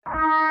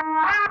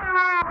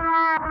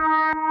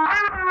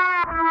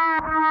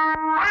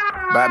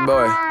Bad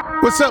boy.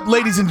 What's up,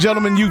 ladies and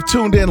gentlemen? You've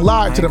tuned in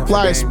live to the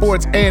Flyest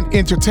Sports and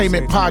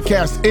Entertainment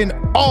Podcast in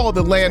all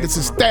the land. This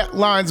is Stat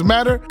Lines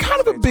Matter.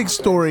 Kind of a big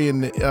story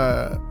in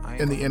the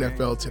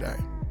NFL today.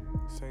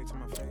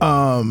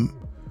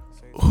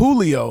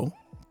 Julio,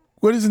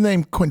 what is his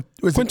name?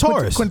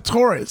 Quintorris.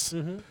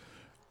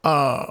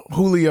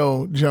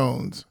 Julio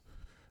Jones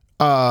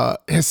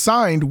has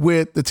signed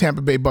with the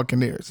Tampa Bay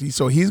Buccaneers.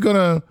 So he's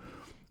gonna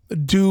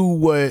do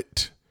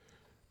what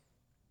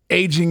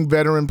aging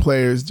veteran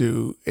players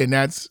do, and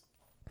that's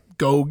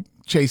go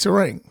chase a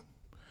ring.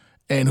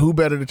 And who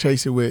better to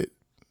chase it with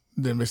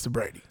than Mr.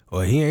 Brady?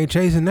 Well, he ain't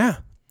chasing now.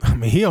 I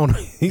mean, he's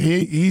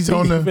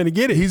finna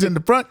get it. He's in the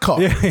front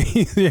car. Yeah,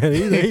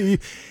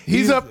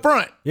 he's up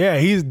front. Yeah,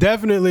 he's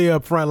definitely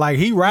up front. Like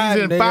he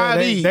riding. He's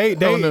in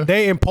 5E.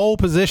 They in pole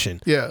position.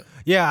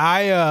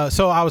 Yeah.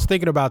 So I was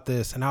thinking about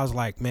this, and I was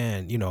like,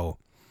 man,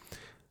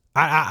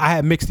 I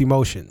had mixed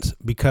emotions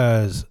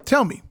because.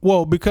 Tell me.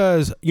 Well,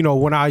 because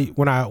when I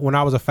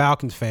was a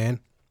Falcons fan,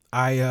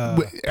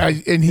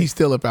 and he's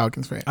still a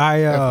Falcons fan.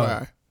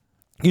 I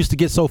used to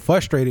get so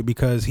frustrated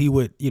because he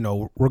would,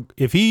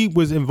 if he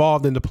was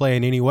involved in the play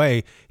in any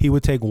way, he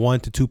would take 1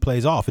 to 2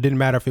 plays off. It didn't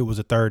matter if it was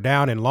a third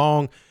down and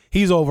long.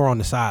 He's over on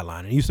the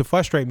sideline. It used to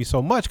frustrate me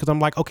so much because I'm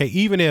like, okay,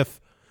 even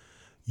if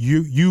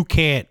you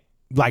can't,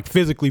 like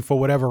physically for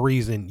whatever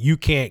reason, you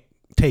can't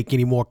take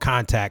any more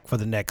contact for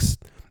the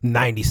next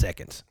 90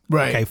 seconds.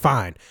 Right. Okay,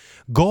 fine.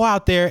 Go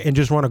out there and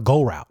just run a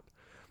go route.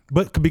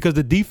 But because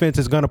the defense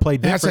is going to play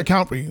different. It has to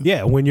count for you.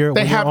 Yeah, when you're on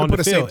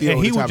the field.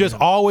 And he would just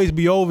always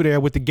be over there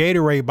with the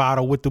Gatorade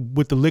bottle with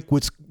the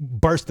liquids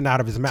bursting out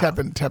of his mouth.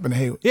 Tapping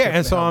hay. Yeah,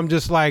 and so I'm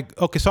just like,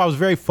 okay, so I was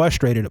very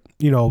frustrated,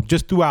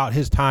 just throughout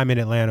his time in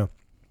Atlanta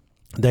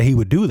that he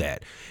would do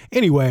that.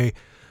 Anyway,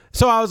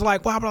 so I was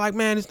like,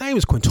 man, his name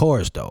is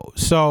Quintorris though.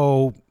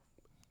 So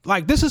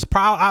like this is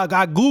probably,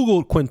 I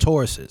Googled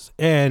Quintorris's,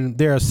 and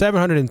there are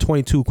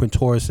 722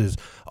 Quintorris's.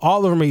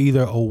 All of them are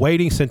either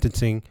awaiting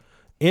sentencing,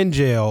 in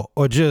jail,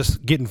 or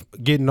just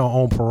getting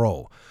on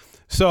parole.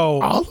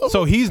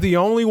 So he's the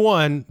only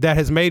one that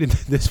has made it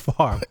this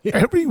far.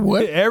 Every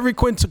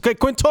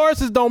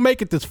Quintorris don't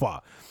make it this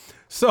far.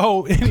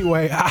 So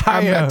anyway,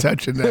 I'm not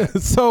touching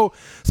that. So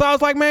I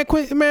was like, man,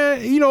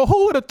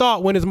 who would have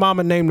thought when his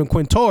mama named him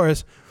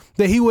Quintorris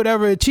that he would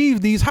ever achieve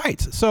these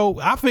heights?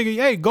 So I figured,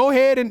 hey, go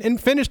ahead and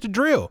finish the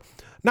drill.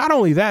 Not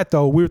only that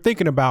though, we were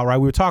talking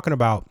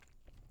about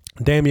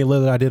Damian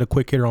Lillard. I did a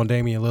quick hitter on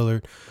Damian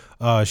Lillard.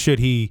 Should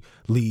he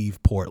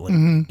leave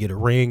Portland, get a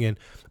ring? And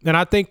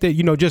I think that,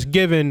 just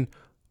given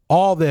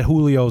all that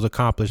Julio's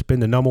accomplished,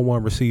 been the number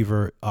one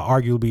receiver,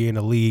 arguably in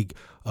the league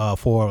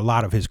for a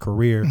lot of his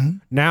career.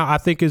 Now I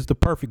think is the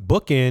perfect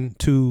bookend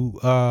to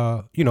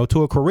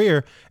a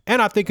career.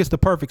 And I think it's the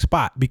perfect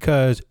spot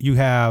because you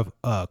have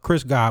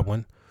Chris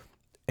Godwin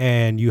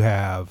and you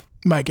have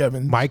Mike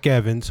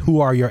Evans,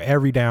 who are your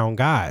every down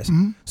guys.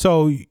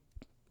 So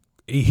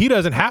he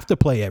doesn't have to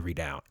play every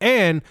down.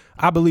 And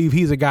I believe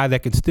he's a guy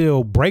that can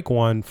still break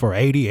one for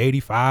 80,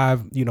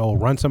 85,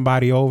 run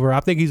somebody over. I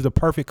think he's the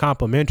perfect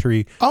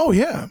complementary. Oh,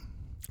 yeah.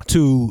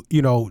 To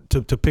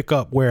pick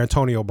up where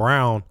Antonio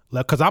Brown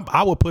left, because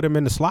I would put him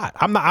in the slot.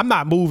 I'm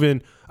not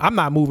moving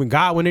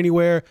Godwin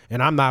anywhere,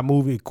 and I'm not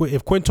moving.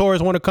 If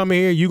Quintorris want to come in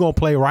here, you're gonna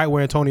play right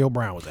where Antonio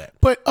Brown was at.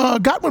 But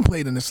Godwin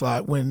played in the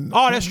slot when.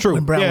 Oh, that's true.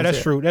 When Brown was that's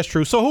there. true. That's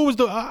true. So who was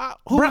the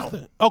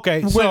Brown?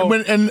 Okay, so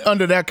and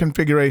under that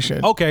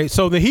configuration. Okay,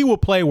 so then he will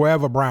play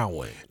wherever Brown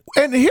went.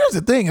 And here's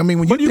the thing. I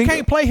mean, you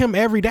can't play him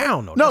every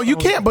down though. No, you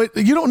can't. But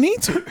you don't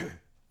need to.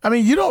 I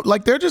mean, you don't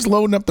they're just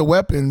loading up the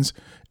weapons.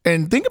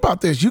 And think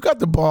about this. You got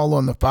the ball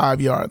on the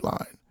 5-yard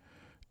line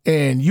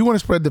and you want to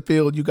spread the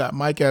field. You got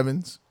Mike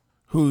Evans,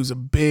 who's a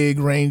big,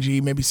 rangy,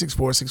 maybe 6'4",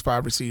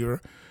 6'5"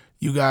 receiver.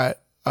 You got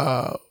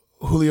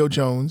Julio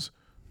Jones,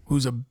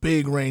 who's a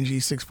big, rangy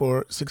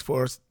 6'4",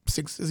 6'4",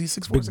 is he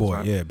 6'4", big boy,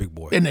 6'5"? Yeah, big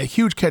boy. And a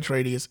huge catch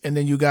radius. And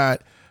then you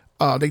got,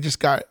 they just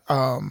got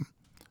Kyle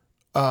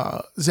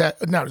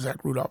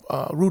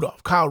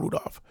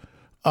Rudolph.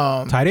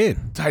 Tight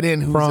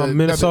end who's from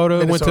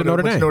Minnesota, went to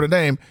Notre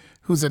Dame.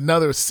 Who's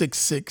another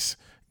 6'6"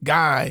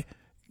 guy,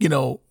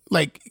 you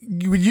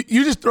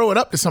just throw it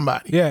up to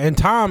somebody. Yeah, and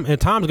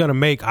Tom's gonna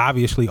make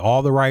obviously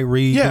all the right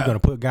reads. Yeah. He's gonna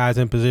put guys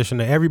in position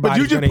that everybody.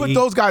 But you just put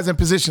those guys in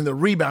position to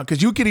rebound,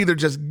 because you could either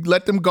just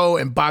let them go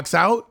and box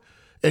out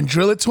and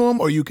drill it to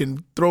them, or you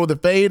can throw the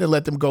fade and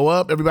let them go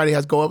up. Everybody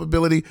has go up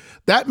ability.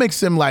 That makes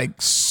them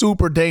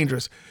super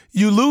dangerous.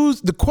 You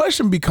lose. The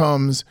question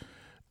becomes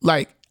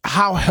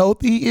how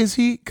healthy is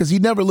he? Because he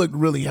never looked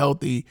really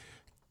healthy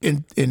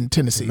in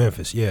Tennessee.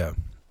 Memphis, yeah.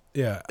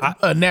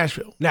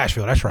 Nashville,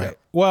 that's right. Yeah.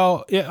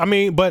 Well, yeah, I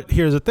mean, but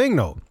here's the thing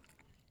though.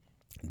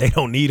 They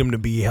don't need him to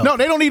be healthy. No,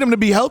 they don't need him to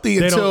be healthy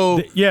until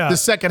the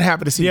second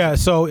half of the season. Yeah,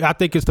 so I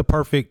think it's the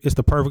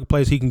perfect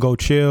place he can go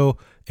chill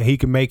and he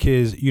can make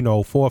his,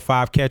 4 or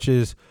 5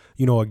 catches,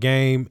 a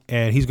game,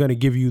 and he's going to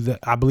give you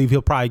I believe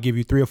he'll probably give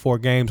you 3 or 4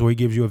 games where he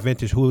gives you a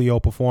vintage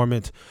Julio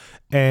performance.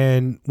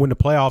 And when the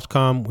playoffs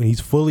come, when he's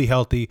fully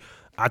healthy,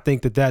 I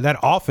think that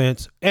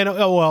offense, and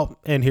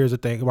here's the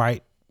thing,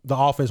 right? The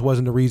offense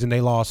wasn't the reason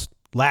they lost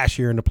last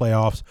year in the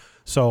playoffs.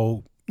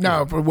 So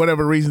now, for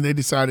whatever reason, they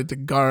decided to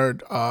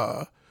guard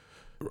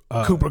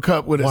Cooper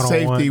Kupp with a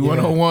safety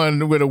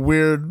 101 with a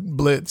weird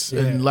blitz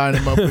and line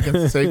him up against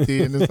the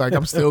safety, and it's like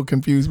I'm still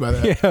confused by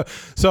that. Yeah.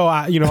 So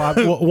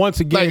once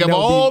again, like of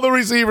all the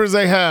receivers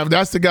they have,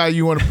 that's the guy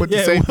you want to put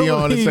the safety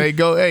on and say,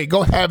 go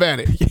have at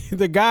it.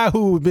 The guy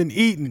who's been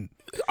eating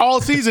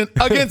all season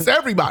against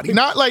everybody,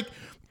 not like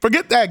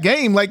forget that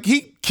game, like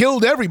he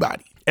killed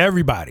everybody.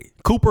 Everybody,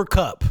 Cooper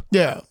Kupp.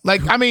 Yeah,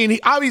 like I mean, he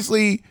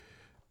obviously.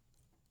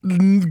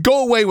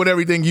 Go away with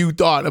everything you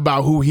thought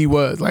about who he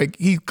was. Like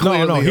he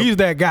clearly, no, he's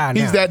that guy.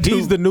 He's that dude.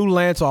 He's the new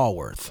Lance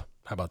Allworth.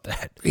 How about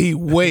that? He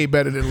way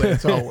better than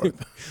Lance Allworth.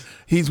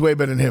 He's way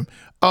better than him.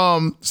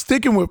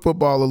 Sticking with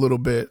football a little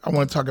bit, I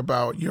want to talk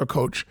about your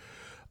coach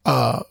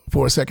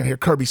for a second here,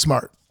 Kirby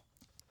Smart.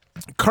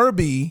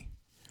 Kirby,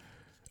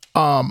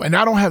 and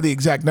I don't have the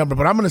exact number,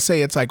 but I'm going to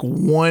say it's like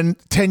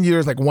 10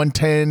 years, like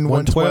 110,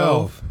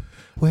 112.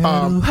 Where do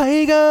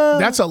I go?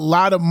 That's a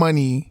lot of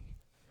money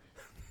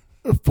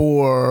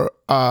for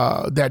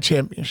that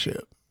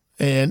championship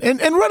and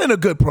running a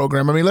good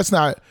program. I mean, let's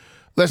not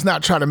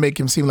try to make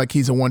him seem like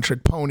he's a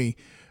one-trick pony.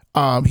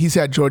 He's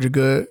had Georgia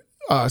good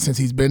since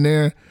he's been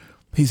there.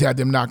 He's had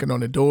them knocking on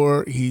the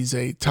door. He's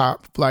a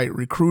top-flight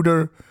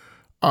recruiter.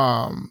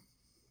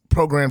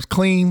 Program's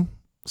clean,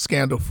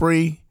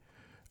 scandal-free.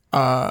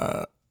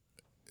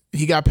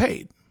 He got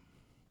paid.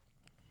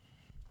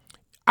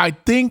 I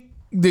think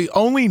the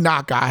only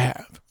knock I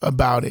have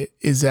about it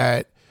is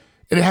that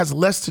and it has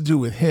less to do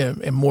with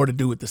him and more to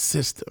do with the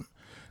system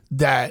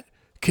that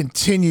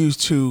continues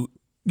to,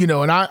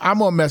 and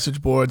I'm on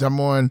message boards. I'm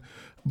on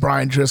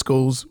Brian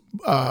Driscoll's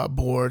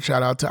board.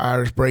 Shout out to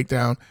Irish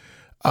Breakdown.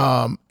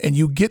 And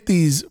you get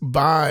these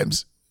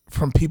vibes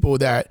from people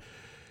that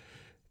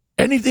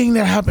anything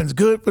that happens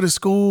good for the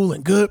school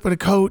and good for the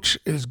coach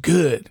is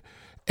good.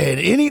 And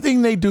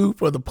anything they do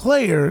for the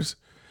players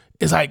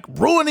is like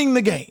ruining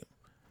the game.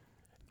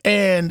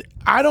 And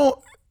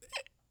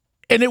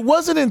And it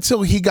wasn't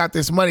until he got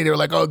this money, they were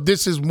like, oh,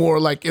 this is more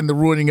like in the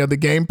ruining of the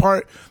game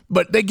part.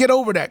 But they get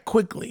over that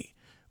quickly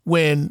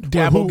when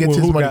Dabo gets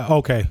his money.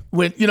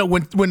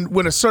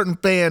 When a certain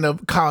fan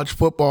of college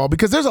football,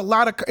 because there's a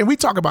lot of, and we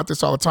talk about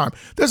this all the time,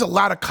 there's a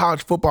lot of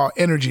college football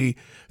energy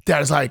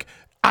that is like,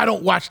 I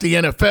don't watch the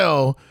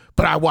NFL,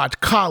 but I watch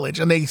college.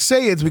 And they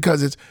say it's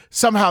because it's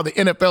somehow the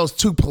NFL is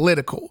too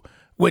political,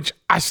 which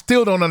I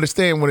still don't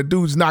understand when a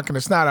dude's knocking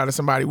the snot out of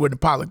somebody where the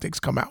politics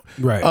come out.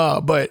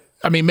 Right. But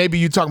I mean, maybe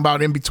you're talking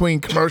about in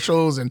between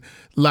commercials and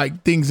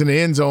like things in the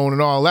end zone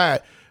and all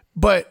that.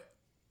 But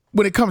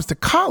when it comes to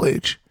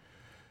college,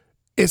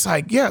 it's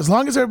like, yeah, as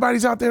long as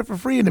everybody's out there for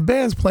free and the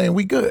band's playing,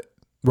 we good.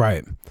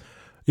 Right.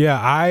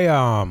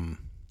 Yeah,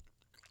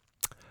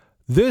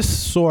 this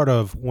sort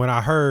of, when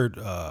I heard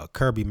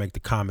Kirby make the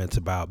comments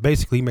about,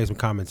 basically he made some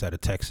comments out of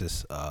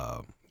Texas.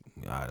 I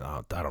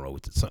don't know.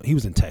 He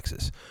was in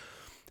Texas.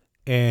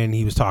 And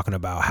he was talking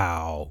about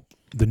how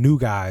the new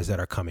guys that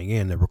are coming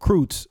in, the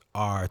recruits,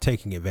 are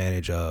taking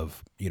advantage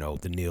of,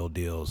 the NIL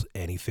deals.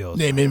 And he feels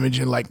name, image,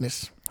 and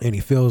likeness. And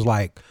he feels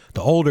like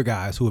the older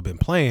guys who have been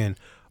playing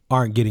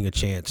aren't getting a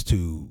chance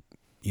to,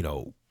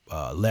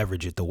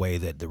 leverage it the way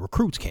that the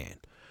recruits can.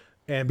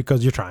 And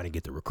because you're trying to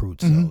get the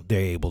recruits, so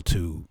they're able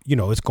to,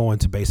 it's going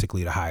to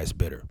basically the highest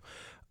bidder.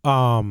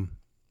 I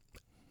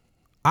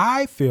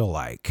feel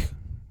like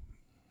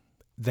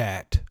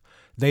that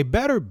they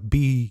better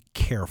be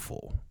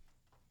careful.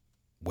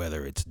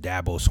 Whether it's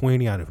Dabo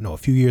Swinney, I don't know. A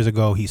few years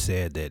ago, he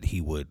said that he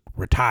would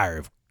retire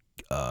if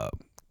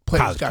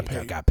players got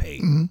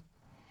paid. Mm-hmm.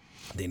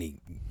 Then he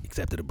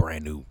accepted a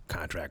brand new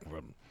contract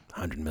for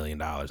 $100 million.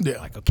 Yeah.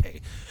 Like,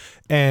 okay.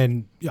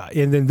 And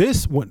then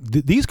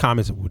these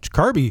comments, which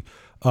Kirby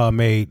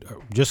made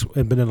just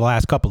in the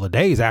last couple of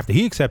days after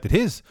he accepted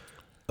his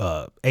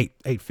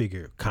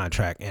eight-figure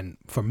contract. And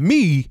for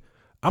me,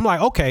 I'm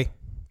like, okay,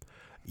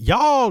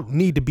 y'all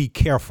need to be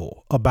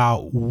careful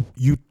about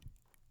you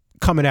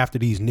coming after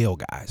these NIL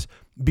guys,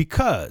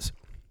 because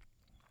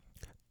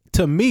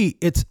to me,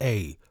 it's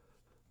a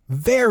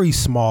very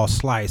small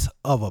slice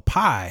of a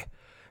pie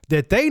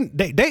that they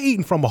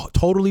eating from a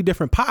totally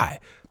different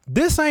pie.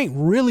 This ain't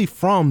really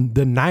from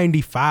the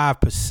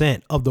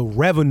 95% of the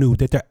revenue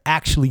that they're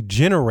actually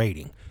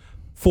generating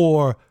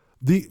for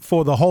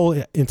the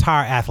whole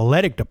entire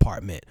athletic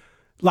department.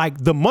 Like,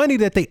 the money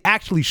that they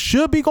actually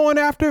should be going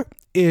after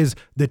is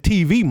the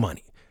TV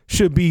money,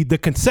 should be the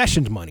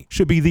concessions money,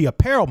 should be the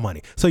apparel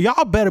money. So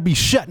y'all better be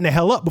shutting the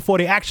hell up before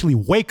they actually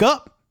wake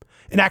up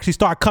and actually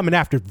start coming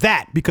after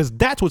that, because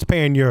that's what's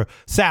paying your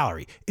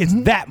salary. It's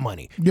that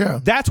money. Yeah.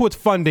 That's what's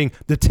funding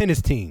the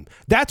tennis team.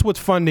 That's what's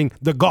funding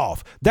the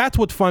golf. That's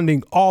what's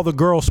funding all the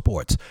girl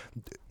sports.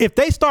 If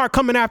they start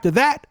coming after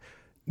that,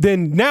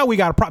 then now we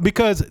got a problem,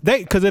 because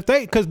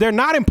they're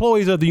not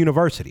employees of the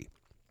university.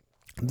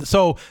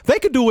 So they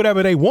could do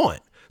whatever they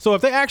want. So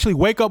if they actually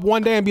wake up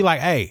one day and be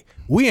like, hey,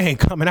 we ain't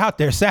coming out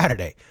there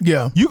Saturday.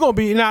 Yeah. You're going to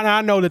be, now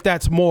I know that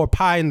that's more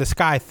pie in the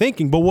sky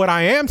thinking, but what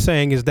I am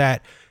saying is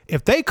that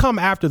if they come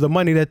after the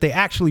money that they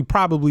actually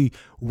probably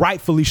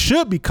rightfully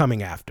should be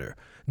coming after,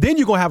 then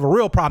you're gonna have a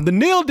real problem. The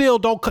nil deal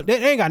it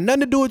ain't got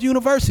nothing to do with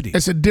university.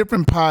 It's a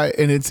different pie,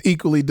 and it's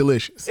equally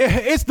delicious.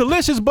 It's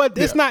delicious, but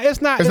it's not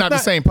the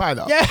same pie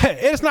though. Yeah,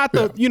 it's not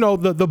the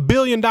the $1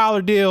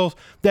 billion deals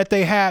that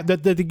they have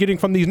that they're getting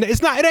from these.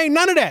 It ain't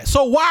none of that.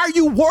 So why are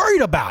you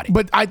worried about it?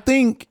 But I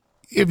think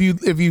if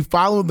you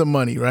follow the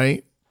money,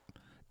 right,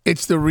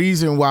 it's the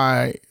reason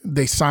why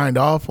they signed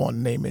off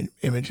on name,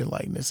 image, and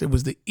likeness. They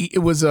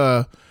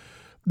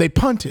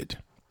punted.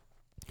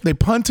 They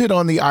punted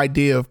on the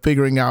idea of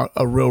figuring out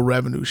a real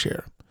revenue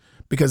share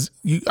because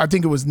I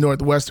think it was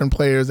Northwestern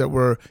players it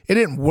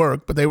didn't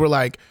work, but they were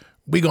like,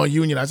 we gonna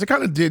unionize. It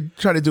kind of did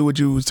try to do what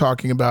you was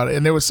talking about,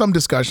 and there was some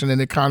discussion, and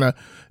it kind of,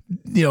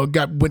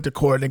 went to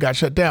court and it got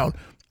shut down.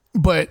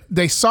 But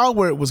they saw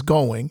where it was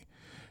going,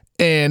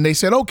 and they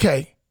said,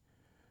 okay,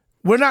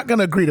 we're not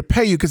gonna agree to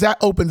pay you because that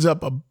opens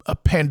up a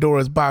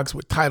Pandora's box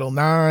with Title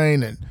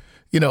IX and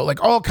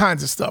like all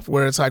kinds of stuff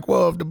where it's like,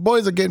 well, if the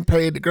boys are getting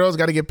paid, the girls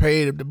got to get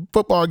paid. If the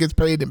football gets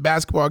paid, then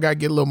basketball got to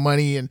get a little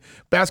money, and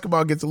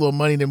basketball gets a little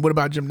money. Then what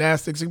about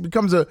gymnastics? It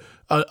becomes a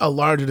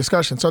larger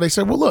discussion. So they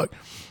said, well, look,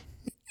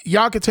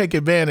 y'all can take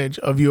advantage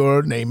of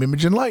your name,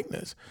 image, and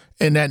likeness.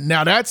 And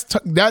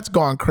that's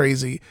gone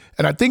crazy.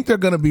 And I think they're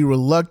going to be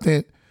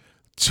reluctant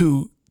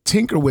to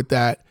tinker with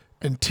that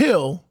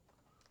until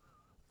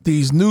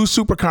these new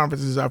super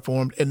conferences are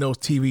formed and those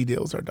TV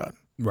deals are done.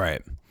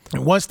 Right.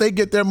 And once they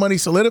get their money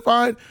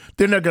solidified,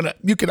 then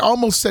you can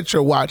almost set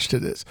your watch to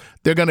this.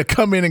 They're going to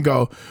come in and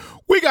go,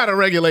 we got to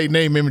regulate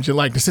name, image, and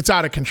likeness. It's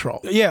out of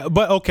control. Yeah,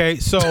 but okay,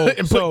 so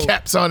and put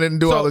caps on it and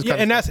do all this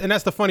kind of stuff. And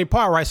that's the funny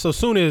part, right? So as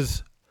soon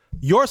as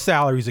your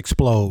salaries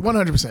explode,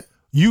 100%.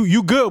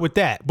 You good with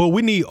that, but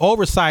we need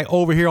oversight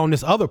over here on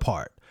this other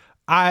part.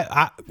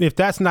 I if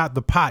that's not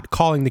the pot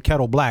calling the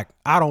kettle black,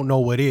 I don't know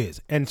what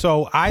is. And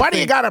so why do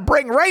you got to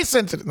bring race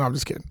into it? No, I'm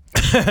just kidding.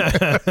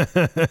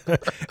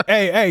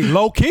 hey,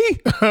 low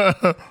key.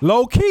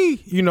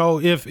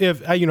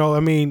 If I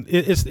mean,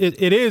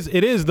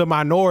 it is the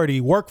minority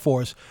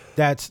workforce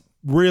that's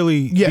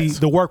really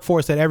the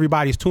workforce that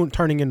everybody's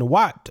tuning in to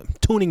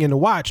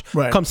watch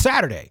right. Come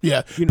Saturday.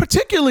 Yeah,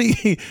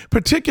 particularly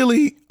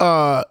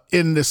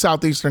in the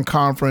Southeastern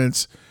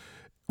Conference.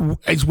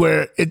 Is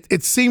where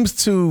it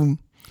seems to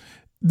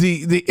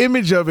the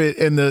image of it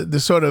and the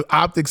sort of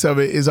optics of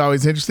it is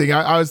always interesting.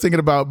 I was thinking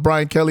about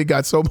Brian Kelly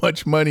got so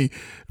much money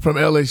from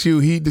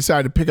LSU, he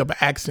decided to pick up an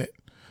accent.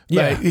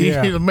 Yeah,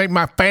 he make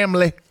my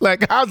family.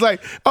 Like I was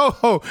like,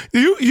 oh,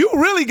 you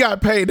really got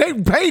paid. They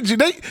paid you.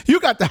 You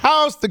got the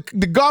house, the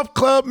golf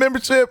club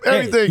membership,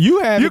 everything.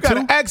 Hey, you got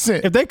an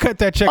accent. If they cut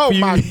that check for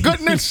you, my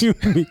goodness,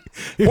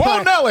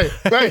 won't know it.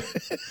 Right?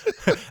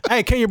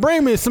 Hey, can you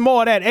bring me some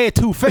more of that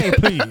etouffee,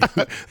 please?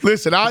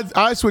 Listen,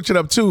 I switch it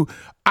up too.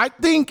 I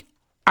think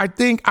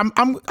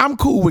I'm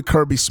cool with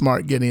Kirby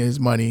Smart getting his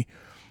money.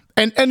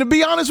 And to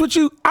be honest with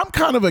you, I'm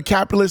kind of a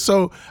capitalist,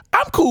 so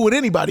I'm cool with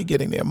anybody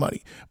getting their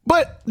money.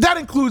 But that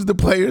includes the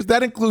players,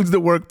 that includes the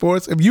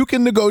workforce. If you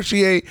can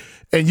negotiate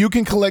and you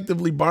can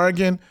collectively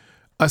bargain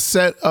a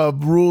set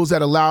of rules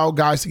that allow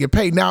guys to get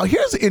paid. Now,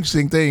 here's the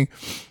interesting thing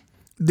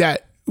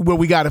where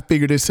we got to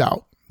figure this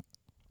out.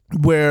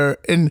 I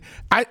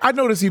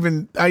noticed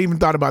I even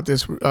thought about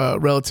this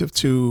relative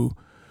to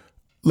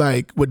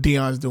like what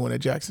Deion's doing at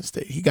Jackson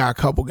State. He got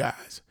a couple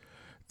guys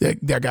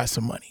that got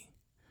some money.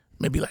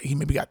 He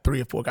maybe got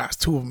 3 or 4 guys.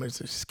 2 of them is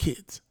his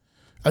kids.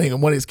 I think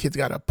one of his kids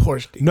got a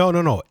Porsche deal.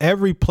 No.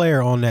 Every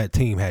player on that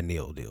team had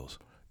NIL deals.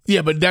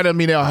 Yeah, but that doesn't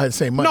mean they all had the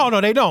same money.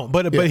 No, they don't.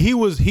 But he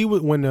was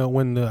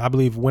when I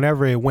believe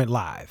whenever it went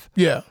live.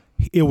 Yeah.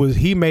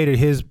 He made it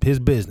his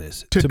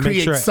business to create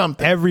make sure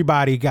something.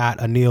 Everybody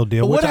got a NIL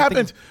deal. But what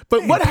happens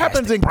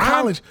in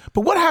college?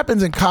 But what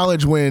happens in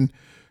college when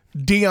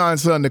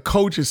Deion's son, the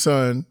coach's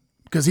son,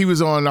 because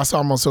I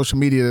saw him on social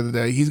media the other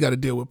day, he's got to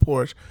deal with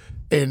Porsche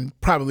and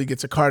probably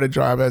gets a car to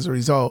drive as a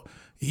result.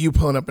 You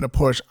pulling up in a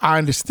Porsche. I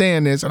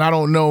understand this, and I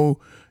don't know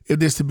if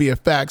this to be a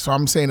fact, so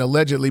I'm saying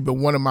allegedly, but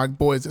one of my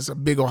boys that's a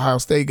big Ohio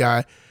State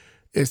guy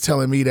is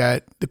telling me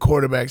that the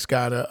quarterback's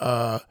got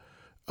a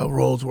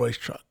Rolls Royce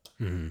truck.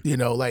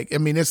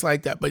 Mm-hmm. It's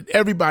like that. But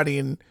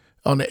everybody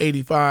on the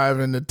 85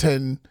 and the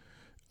 10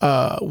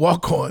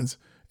 walk-ons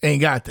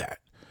ain't got that.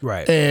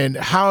 Right. And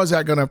how is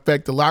that going to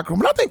affect the locker room?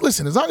 But I think,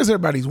 listen, as long as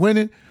everybody's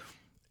winning,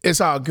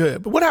 it's all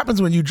good. But what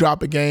happens when you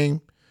drop a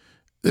game?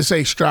 Let's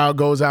say Stroud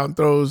goes out and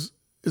throws,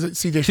 is it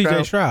CJ Stroud?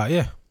 CJ Stroud,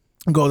 yeah.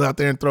 Goes out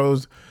there and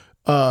throws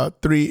 3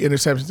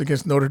 interceptions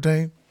against Notre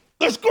Dame.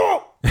 Let's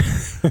go!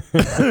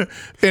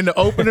 In the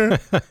opener.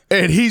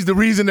 And he's the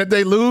reason that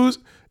they lose.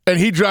 And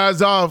he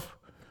drives off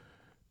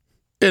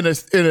in a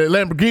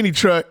Lamborghini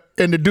truck.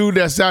 And the dude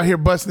that's out here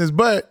busting his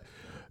butt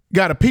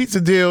got a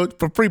pizza deal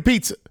for free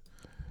pizza.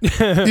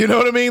 You know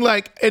what I mean?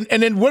 Like,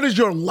 and then what is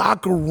your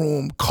locker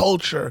room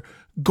culture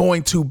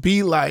going to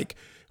be like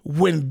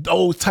when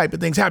those type of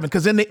things happen?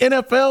 Because in the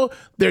NFL,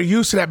 they're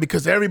used to that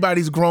because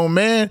everybody's grown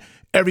man,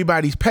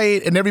 everybody's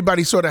paid, and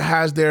everybody sort of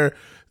has the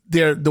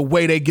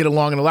way they get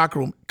along in the locker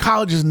room.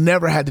 College has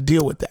never had to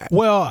deal with that.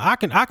 Well, I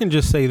can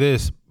just say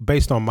this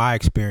based on my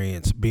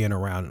experience being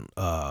around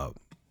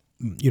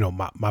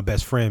my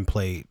best friend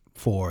played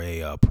for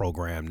a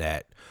program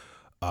that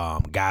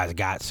guys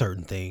got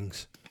certain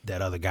things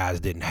that other guys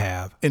didn't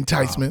have.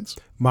 Enticements.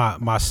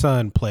 My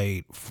son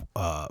played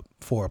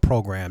for a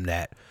program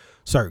that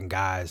certain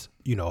guys,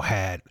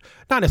 had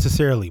not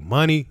necessarily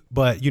money,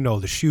 but,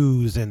 the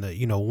shoes and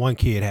the, one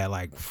kid had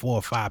like 4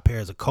 or 5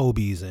 pairs of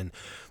Kobe's and,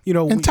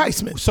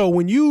 enticement. So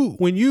when you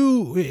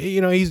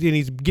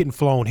he's getting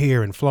flown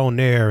here and flown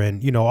there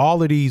and,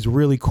 all of these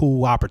really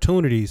cool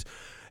opportunities.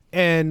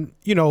 And,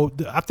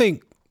 I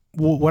think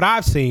what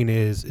I've seen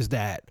is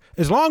that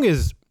as long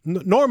as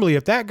normally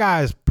if that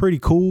guy is pretty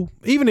cool,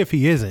 even if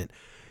he isn't,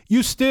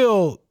 it's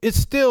still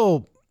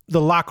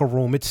the locker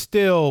room. It's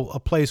still a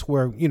place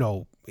where,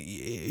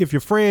 if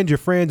you're friends, you're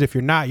friends. If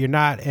you're not, you're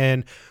not.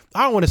 And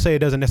I don't want to say it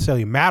doesn't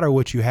necessarily matter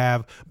what you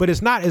have, but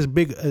it's not as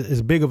big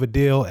of a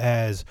deal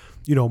as,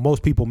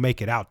 most people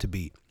make it out to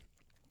be.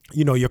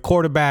 Your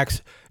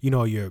quarterbacks,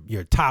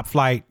 your top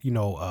flight,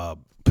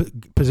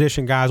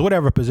 position guys,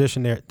 whatever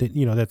position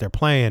that they're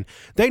playing,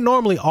 they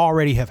normally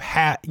already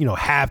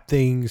have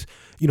things,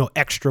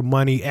 extra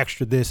money,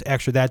 extra this,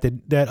 extra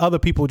that other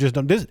people just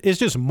don't. It's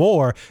just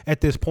more at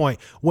this point.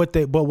 What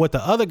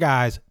the other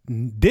guys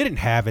didn't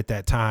have at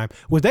that time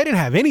was they didn't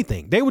have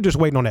anything. They were just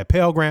waiting on that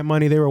Pell Grant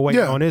money. They were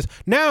waiting on this.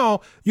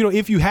 Now,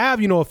 if you have,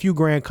 a fefew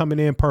grand coming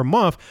in per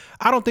month,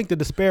 I don't think the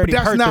disparity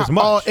hurts as much. That's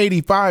not all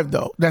 85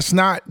 though. That's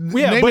not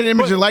name and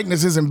image and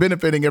likeness isn't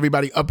benefiting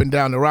everybody up and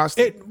down the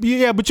roster.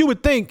 But you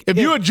would think if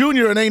you're a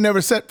junior and they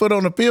never set foot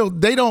on the field,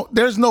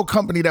 there's no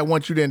company that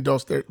wants you to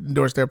endorse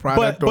their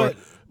product or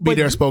be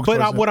their spokesperson.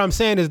 But what I'm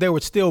saying is there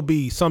would still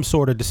be some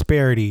sort of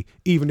disparity,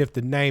 even if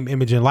the name,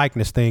 image, and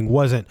likeness thing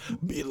wasn't.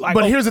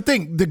 But here's the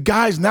thing: the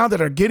guys now that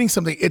are getting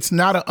something, it's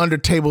not an under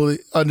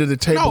the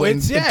table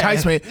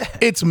enticement.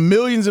 It's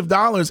millions of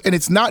dollars, and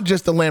it's not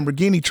just a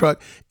Lamborghini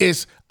truck.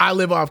 It's I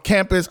live off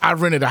campus. I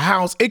rented a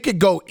house. It could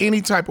go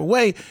any type of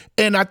way.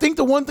 And I think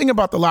the one thing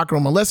about the locker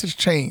room, unless it's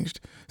changed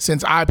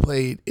since I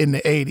played in the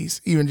 80s,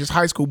 even just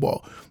high school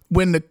ball,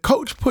 when the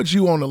coach puts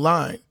you on the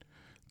line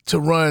to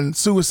run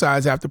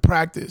suicides after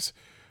practice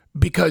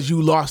because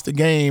you lost the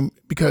game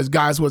because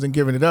guys wasn't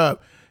giving it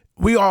up,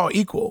 we all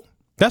equal.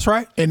 That's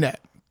right. In that.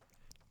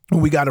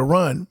 We got to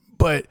run.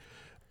 But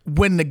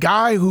when the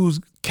guy who's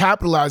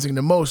capitalizing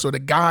the most, or the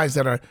guys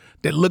that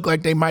look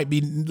like they might be,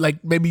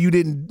 like maybe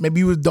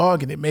you was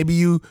dogging it, maybe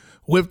you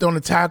whipped on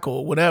a tackle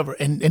or whatever,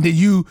 and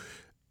then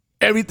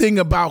everything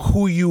about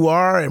who you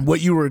are and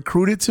what you were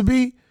recruited to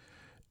be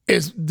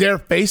is they're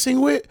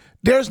facing with,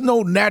 there's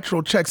no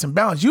natural checks and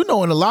balance. In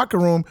the locker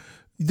room,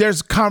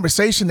 there's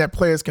conversation that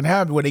players can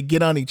have where they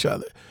get on each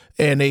other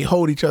and they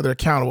hold each other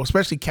accountable,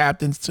 especially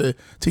captains to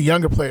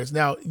younger players.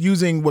 Now,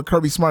 using what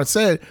Kirby Smart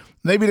said,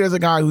 maybe there's a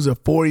guy who's a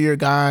 4-year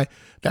guy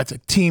that's a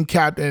team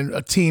captain,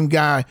 a team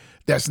guy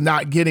that's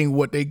not getting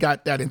what they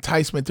got, that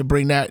enticement to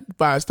bring that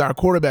 5-star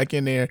quarterback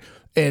in there,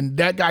 and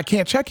that guy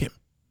can't check him.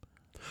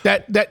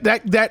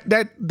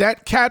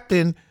 That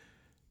captain,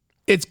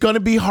 it's going to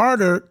be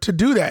harder to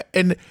do that.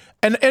 And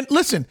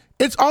listen,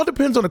 it all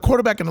depends on the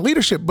quarterback and the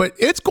leadership, but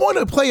it's going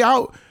to play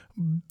out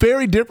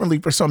very differently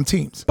for some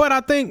teams. But I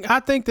think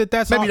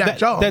that's maybe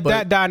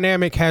that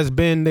dynamic has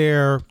been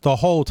there the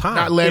whole time.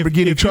 Not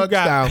Lamborghini truck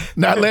style.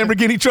 Not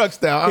Lamborghini truck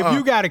style. If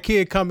you got a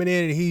kid coming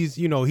in and he's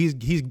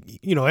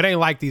it ain't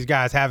like these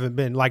guys haven't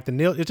been like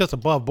it's just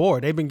above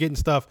board. They've been getting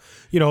stuff.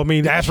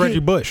 That's Reggie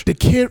Bush. The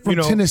kid from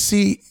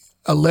Tennessee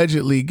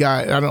allegedly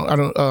got.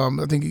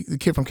 I think the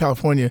kid from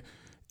California,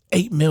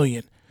 $8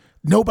 million.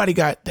 Nobody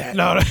got that.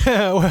 No,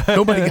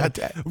 nobody got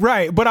that.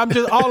 Right, but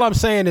all I'm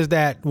saying is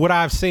that what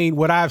I've seen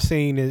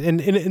is,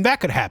 and that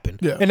could happen,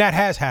 and that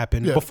has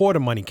happened before the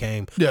money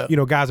came. Yeah.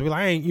 Guys will be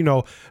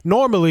like,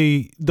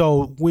 normally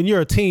though, when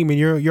you're a team and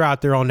you're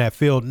out there on that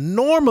field,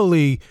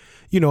 normally,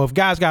 if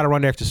guys got to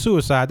run extra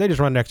suicide, they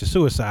just run extra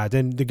suicides.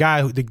 And the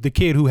guy, the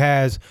kid who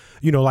has,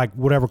 like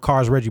whatever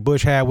cars Reggie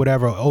Bush had,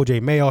 whatever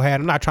OJ Mayo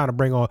had. I'm not trying to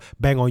bang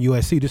on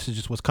USC. This is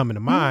just what's coming to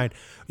mind.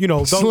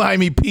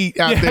 Slimy Pete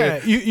out there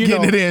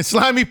getting it in.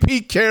 Slimy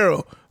Pete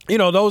Carroll.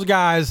 Those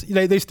guys,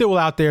 they still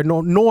out there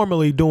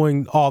normally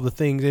doing all the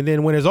things. And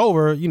then when it's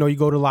over, you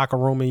go to the locker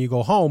room and you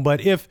go home.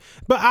 But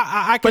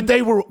But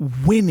they were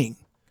winning.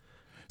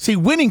 See,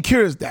 winning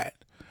cures that.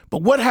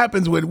 But what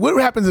happens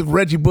if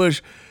Reggie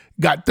Bush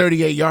got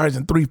 38 yards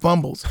and 3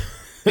 fumbles?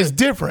 It's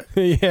different.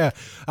 Yeah,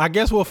 I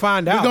guess we'll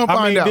find out. We're going to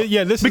find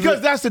out.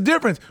 Because that's the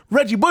difference.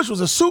 Reggie Bush was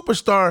a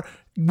superstar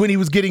when he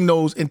was getting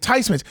those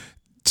enticements.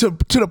 To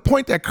the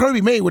point that Kirby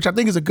made, which I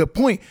think is a good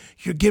point,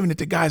 you're giving it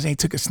to guys that ain't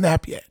took a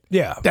snap yet.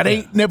 Yeah. That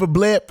ain't never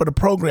bled for the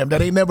program.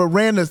 That ain't never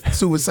ran the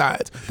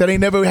suicides. That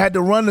ain't never had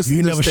to run the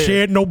You never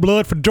shed no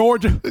blood for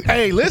Georgia.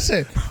 Hey,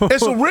 listen,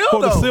 it's a real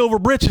for though. the silver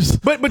britches.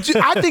 But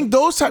I think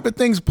those type of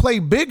things play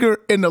bigger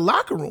in the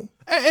locker room.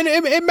 And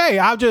it may.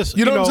 I'll just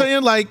you know what I'm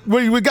saying? Like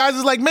where guys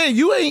is like, man,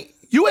 you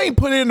ain't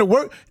put in the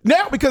work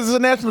now because it's a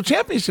national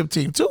championship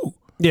team too.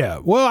 Yeah,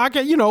 well,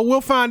 we'll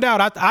find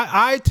out.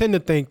 I tend to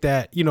think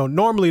that,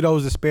 normally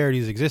those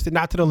disparities existed,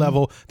 not to the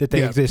level that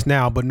they exist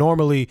now, but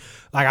normally,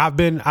 like I've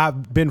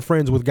been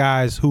friends with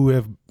guys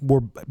who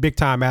were big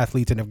time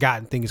athletes and have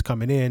gotten things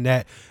coming in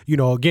that,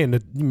 again,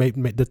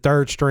 the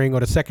third string or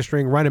the second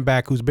string running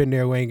back who's been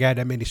there who ain't got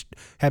that many,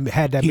 haven't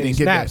had that many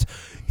snaps.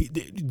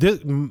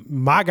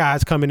 My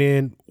guys coming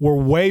in were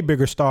way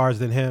bigger stars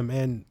than him,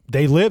 and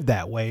they lived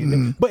that way.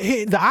 But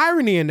the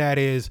irony in that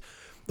is,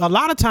 a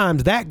lot of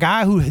times that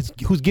guy who's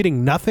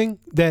getting nothing,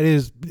 that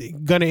is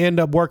going to end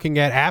up working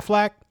at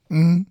Aflac,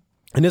 and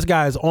this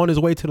guy is on his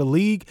way to the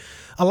league.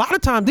 A lot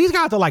of times these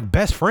guys are like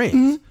best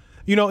friends,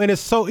 and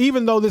it's so,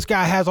 even though this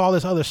guy has all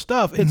this other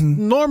stuff, it's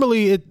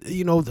normally,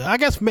 I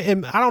guess,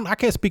 I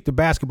can't speak to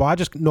basketball. I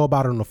just know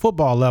about it on the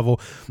football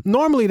level.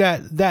 Normally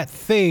that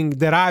thing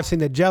that I've seen,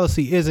 that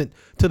jealousy isn't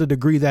to the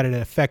degree that it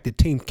affected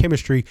team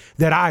chemistry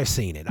that I've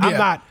seen it. I'm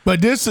not.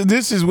 But this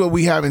is what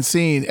we haven't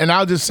seen. And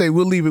I'll just say,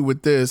 we'll leave it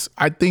with this.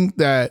 I think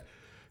that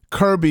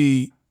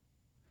Kirby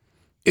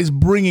is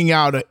bringing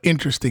out an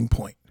interesting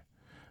point.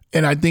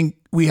 And I think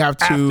we have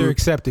to. After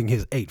accepting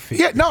his 8 feet.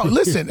 Yeah, no,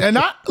 listen.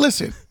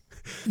 Listen.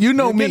 You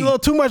know me. Getting a little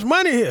too much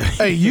money here.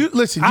 Hey, you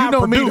listen. You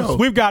know me though.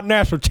 We've got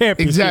national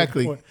champions.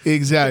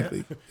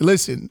 Exactly.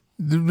 Listen,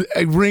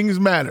 rings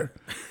matter.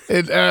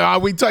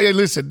 And we tell you,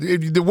 listen.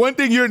 The one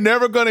thing you're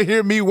never going to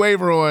hear me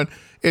waver on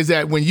is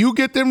that when you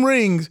get them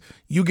rings,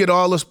 you get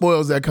all the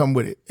spoils that come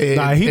with it.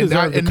 And, he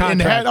deserves the contract.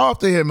 And hat off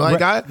to him.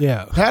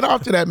 Hat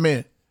off to that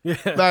man. Yeah.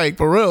 Like,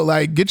 for real.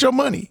 Like, get your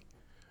money,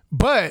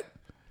 but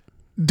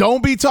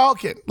don't be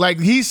talking. Like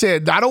he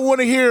said, I don't want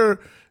to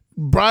hear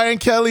Brian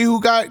Kelly,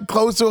 who got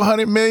close to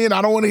 $100 million.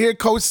 I don't want to hear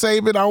Coach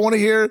Saban. I don't want to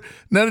hear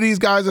none of these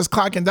guys that's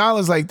clocking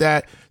dollars like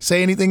that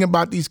say anything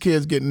about these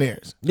kids getting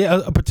theirs.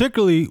 Yeah,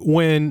 particularly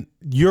when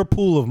your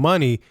pool of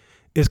money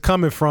is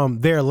coming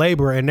from their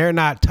labor and they're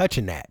not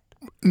touching that.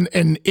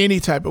 In any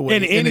type of way.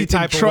 In any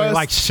type of way.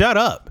 Like, shut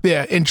up.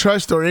 Yeah, in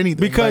trust or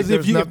anything. Because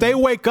if they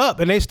wake up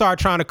and they start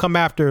trying to come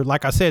after,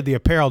 like I said, the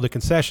apparel, the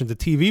concessions, the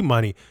TV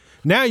money,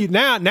 now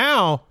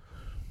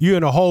you're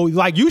in a whole,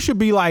 like, you should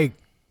be like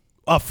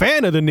a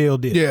fan of the Neil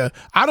deal. Yeah,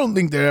 I don't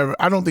think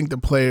the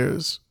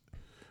players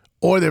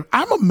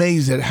I'm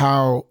amazed at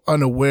how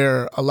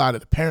unaware a lot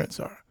of the parents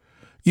are.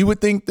 You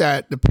would think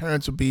that the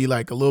parents would be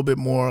like a little bit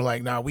more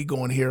like, nah, we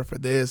going here for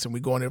this and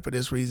we going here for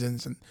this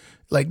reasons. And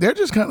like, they're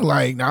just kind of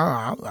like,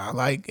 nah, I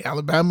like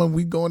Alabama,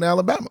 we going to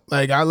Alabama.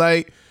 Like, I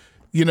like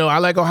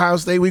Ohio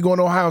State, we going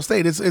to Ohio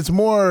State. It's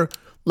more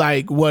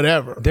like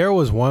whatever. There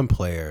was one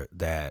player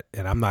that,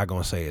 and I'm not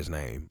going to say his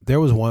name,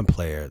 there was one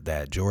player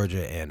that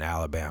Georgia and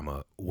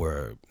Alabama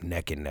were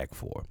neck and neck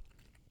for.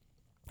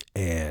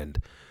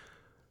 And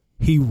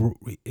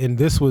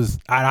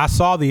I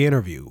saw the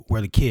interview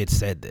where the kid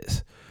said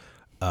this.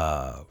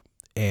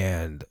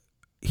 And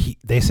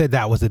they said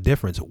that was the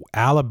difference.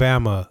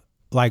 Alabama,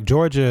 like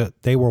Georgia,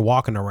 they were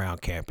walking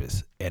around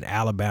campus, and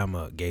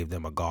Alabama gave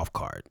them a golf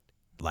cart,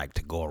 like,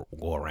 to go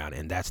around,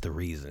 and that's the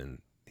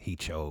reason he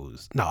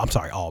chose. No, I'm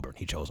sorry, Auburn.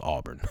 He chose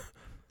Auburn.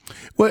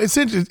 Well, it's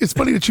interesting. It's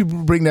funny that you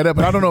bring that up,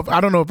 but I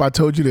don't know if I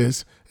told you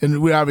this,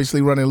 and we're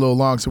obviously running a little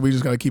long, so we're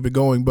just gonna keep it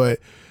going. But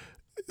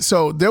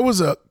so there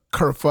was a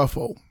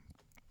kerfuffle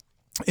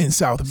in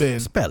South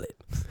Bend. Spell it.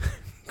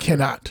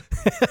 Cannot.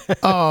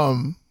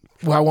 Well,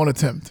 I won't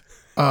attempt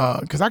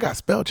because I got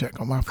spell check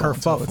on my phone,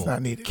 so it's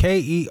not needed.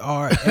 Kerfuffle.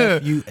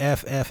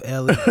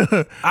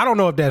 I don't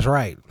know if that's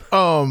right.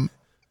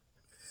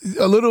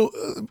 A little.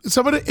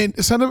 Some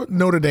of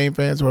Notre Dame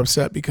fans were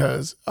upset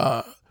because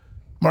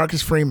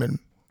Marcus Freeman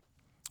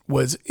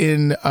was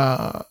in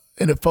a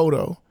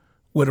photo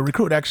with a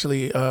recruit.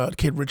 Actually,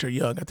 kid Richard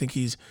Young. I think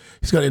he's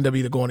going to end up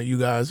either going to you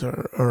guys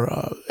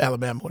or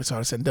Alabama when it's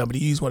all said and done. But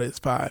he used one of his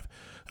 5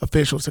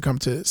 officials to come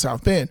to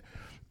South Bend,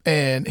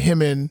 and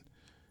him and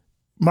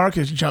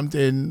Marcus jumped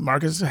in.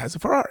 Marcus has a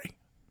Ferrari,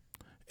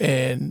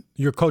 and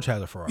your coach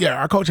has a Ferrari. Yeah,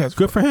 our coach has a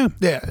Ferrari. Good for him.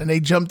 Yeah, and they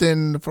jumped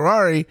in the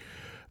Ferrari,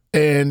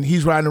 and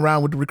he's riding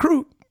around with the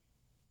recruit.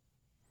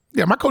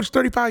 Yeah, my coach is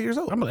 35 years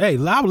old. Hey,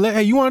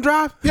 you want to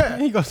drive? Yeah,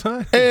 here you go,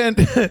 son.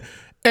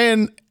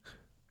 And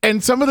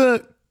some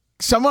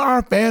of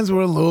our fans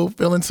were a little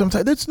feeling some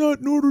type. That's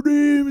not Notre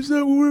Dame. It's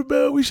not what we're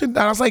about. We shouldn't.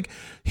 I was like,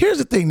 here's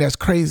the thing that's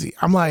crazy.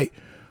 I'm like,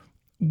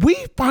 we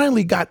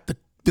finally got the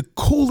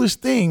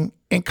coolest thing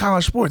in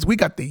college sports. We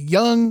got the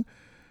young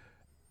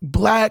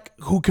black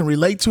who can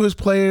relate to his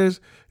players,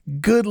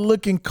 good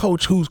looking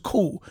coach who's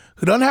cool,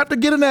 who don't have to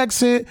get an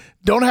accent,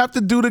 don't have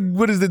to do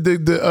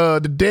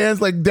the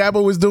dance like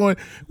Dabo was doing.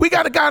 We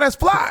got a guy that's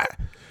fly,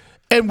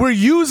 and we're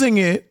using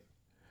it,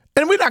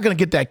 and we're not gonna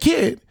get that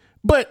kid.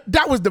 But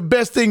that was the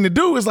best thing to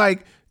do, is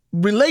like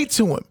relate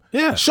to him.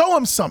 Yeah. Show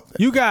him something.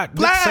 You got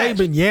Nick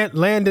Saban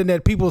landing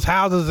at people's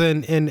houses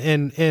in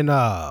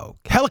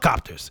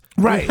helicopters.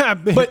 Right.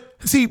 But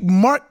see,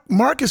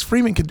 Marcus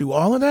Freeman can do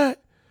all of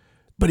that,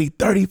 but he's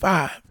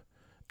 35.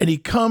 and he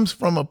comes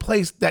from a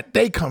place that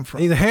they come from.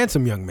 He's a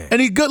handsome young man.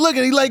 And he's good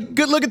looking. He like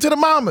good looking to the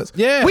mamas.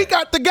 Yeah. We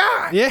got the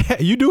guy.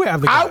 Yeah, you do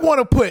have the guy. I want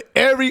to put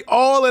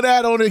all of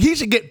that on it. He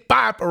should get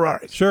 5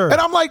 Ferraris. Sure.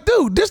 And I'm like,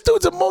 dude, this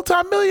dude's a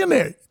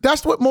multimillionaire.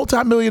 That's what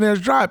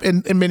multimillionaires drive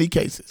in many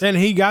cases. And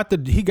he got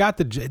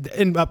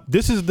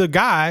this is the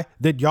guy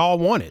that y'all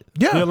wanted.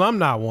 Yeah. The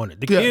alumni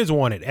wanted. The kids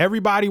wanted.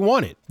 Everybody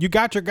wanted. You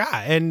got your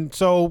guy. And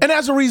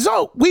as a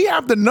result, we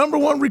have the number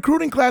 1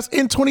 recruiting class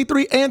in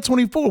 23 and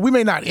 24. We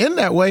may not end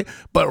that way,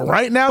 but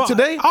right now,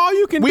 today, all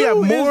you can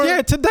do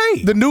is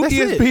today. The new That's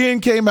ESPN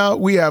came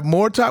out. We have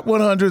more top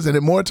 100s and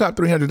more top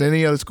 300 than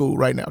any other school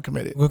right now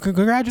committed. Well,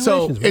 congratulations,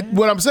 so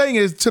what I'm saying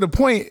is, to the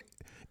point,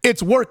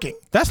 it's working.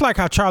 That's like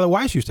how Charlie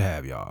Weiss used to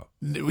have y'all.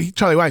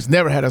 Charlie Weiss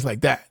never had us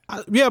like that.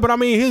 Yeah, but I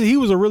mean, he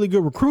was a really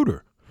good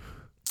recruiter.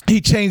 He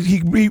changed. He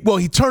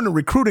turned the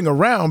recruiting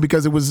around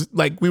because it was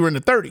like we were in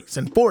the 30s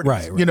and 40s.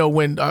 Right. You know,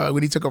 when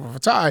he took over for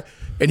Ty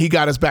and he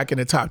got us back in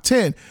the top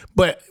 10.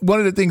 But one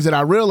of the things that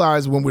I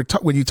realized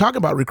when you talk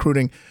about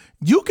recruiting,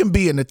 you can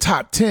be in the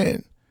top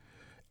 10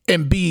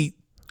 and be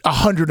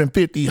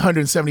 150,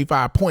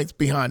 175 points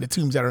behind the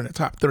teams that are in the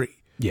top 3.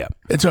 Yeah.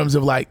 In terms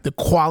of like the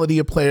quality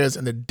of players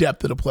and the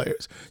depth of the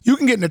players. You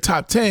can get in the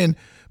top 10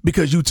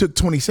 because you took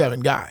 27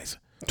 guys.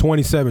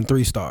 27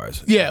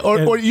 3-stars. Yeah,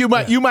 or you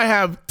might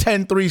have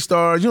 10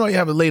 3-stars. You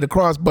have it laid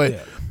across, but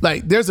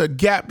like there's a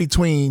gap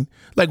between,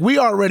 like, we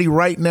already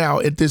right now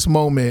at this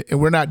moment, and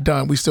we're not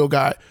done. We still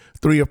got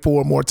 3 or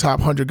 4 more top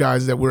 100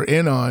 guys that we're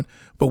in on,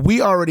 but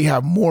we already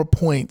have more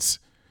points,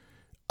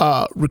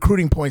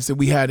 recruiting points than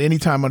we had any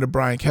time under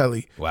Brian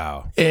Kelly.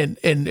 Wow. And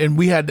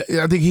we had,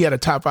 I think he had a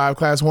top 5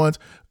 class once.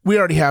 We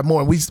already have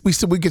more.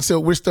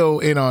 We're still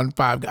in on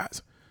 5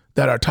 guys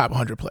that are top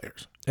 100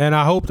 players. And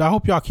I hope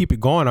y'all keep it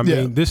going. I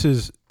mean, this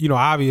is,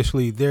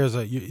 obviously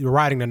you're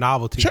riding the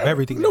novelty of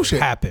everything that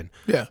happened.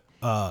 Yeah.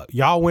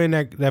 Y'all win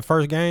that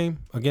first game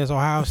against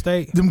Ohio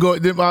State.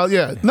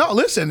 Yeah. No,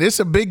 listen, it's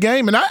a big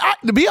game. And I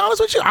to be honest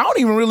with you, I don't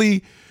even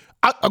really,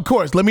 of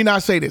course, let me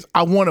not say this.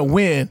 I want to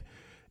win.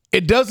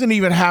 It doesn't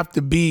even have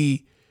to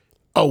be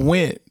a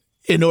win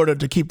in order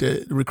to keep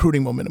the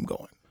recruiting momentum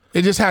going.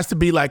 It just has to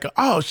be like,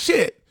 oh,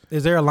 shit.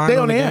 Is there a line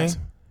on the game?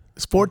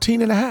 It's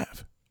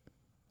 14.5.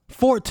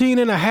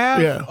 14.5?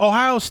 Yeah.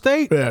 Ohio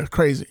State? Yeah,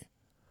 crazy.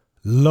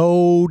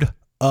 Load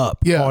up.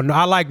 Yeah.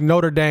 I like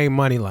Notre Dame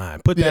money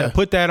line. Put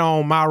that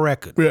on my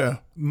record. Yeah.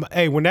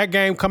 Hey, when that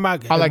game come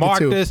out, I like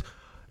mark it too. this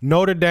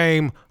Notre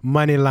Dame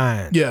money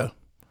line. Yeah.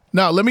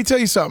 Now, let me tell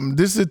you something.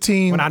 This is a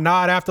team. When I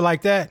nod after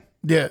like that.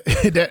 Yeah.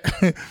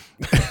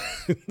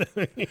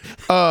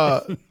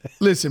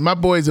 Listen, my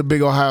boy's a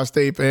big Ohio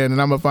State fan,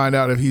 and I'm going to find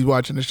out if he's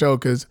watching the show,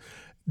 because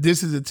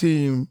this is a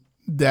team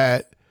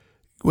that,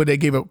 they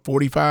gave up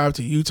 45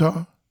 to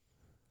Utah.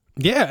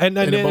 Yeah, and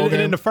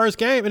in the first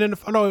game, and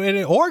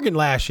in Oregon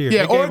last year.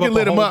 Yeah, Oregon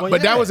lit them up,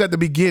 but that was at the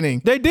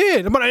beginning. They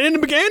did, but in the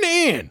beginning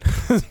and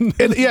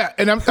the end.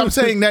 and I'm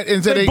saying that,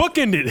 and so they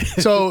bookended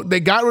it. So they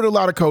got rid of a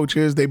lot of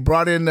coaches. They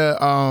brought in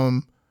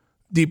the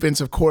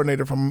defensive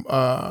coordinator from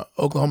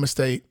Oklahoma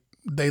State.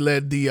 They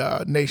led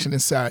the nation in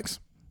sacks,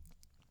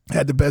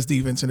 had the best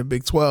defense in the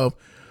Big 12,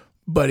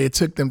 but it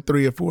took them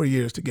 3 or 4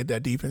 years to get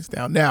that defense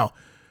down. Now,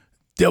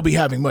 they'll be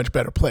having much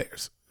better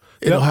players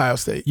in Ohio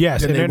State.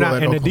 Yes, and they're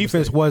not. And the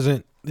defense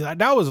wasn't.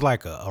 That was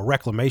like a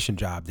reclamation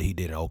job that he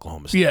did in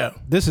Oklahoma State. Yeah,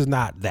 this is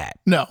not that.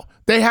 No,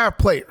 they have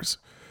players,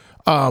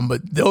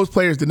 but those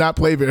players did not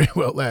play very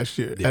well last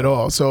year at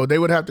all. So they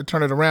would have to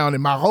turn it around.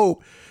 And my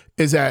hope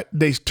is that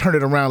they turn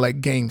it around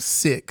like Game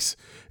 6,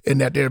 and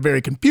that they're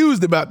very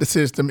confused about the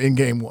system in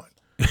Game 1.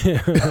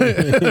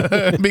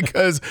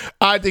 Because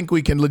I think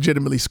we can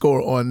legitimately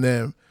score on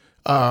them.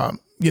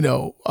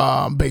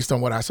 Based on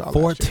what I saw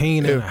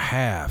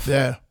 14.5.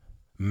 Yeah.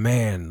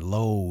 Man,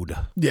 load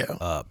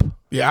up.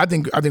 Yeah, I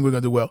think we're gonna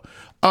do well.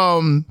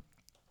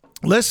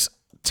 Let's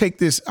take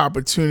this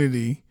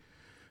opportunity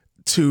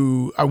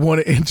I want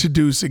to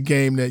introduce a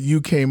game that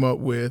you came up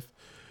with.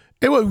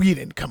 We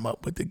didn't come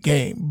up with the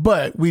game,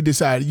 but we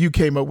decided you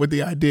came up with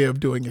the idea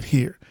of doing it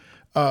here.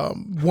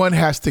 One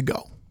has to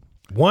go.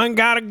 One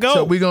gotta go.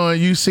 So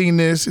you've seen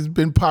this. It's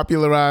been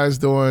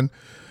popularized on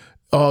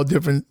all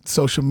different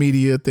social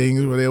media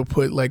things where they'll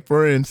put, like,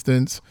 for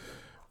instance,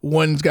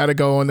 one's got to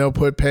go and they'll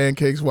put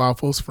pancakes,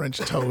 waffles, French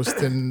toast,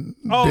 and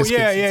biscuits.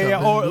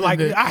 Yeah. Or like,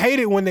 I hate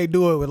it when they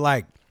do it with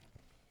like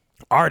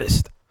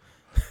artists.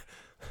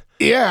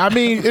 Yeah, I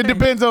mean, it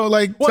depends on,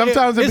 like,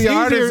 sometimes it'd be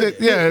artists.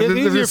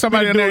 If there's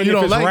somebody in there you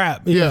don't like.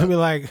 Rap. You be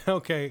like,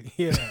 okay,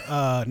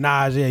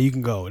 Nas, you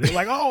can go. They're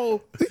like,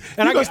 oh,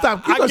 and you're gonna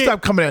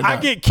stop coming at Nas. I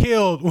get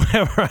killed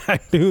whenever I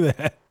do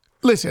that.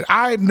 Listen,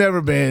 I've never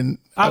been.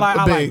 I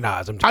like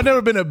Nas. I've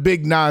never been a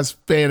big Nas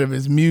fan of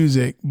his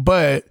music,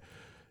 but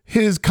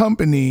his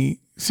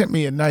company sent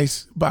me a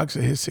nice box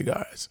of his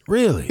cigars.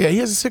 Really? Yeah, he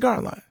has a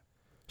cigar line.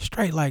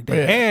 Straight like that.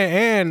 Yeah.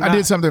 And I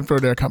did something for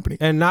their company.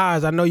 And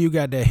Nas, I know you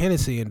got that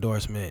Hennessy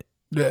endorsement.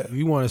 Yeah.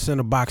 You want to send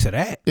a box of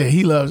that? Yeah,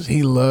 he loves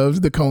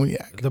the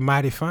cognac. The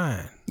Mighty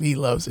Fine. He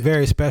loves it.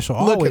 Very special.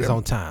 Always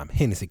on time.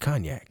 Hennessy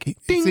cognac.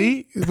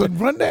 See?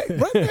 Run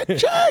that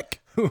check.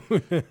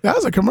 That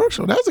was a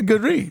commercial. That was a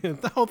good read.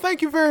 Oh,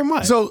 thank you very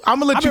much. So I'm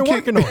gonna let you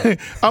kick. I'm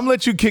gonna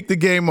let you kick the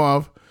game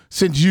off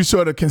since you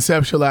sort of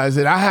conceptualized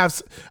it. I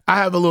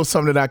have a little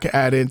something that I can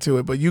add into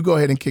it, but you go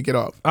ahead and kick it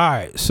off. All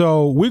right,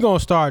 so we're gonna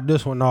start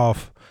this one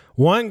off.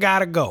 One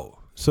gotta go.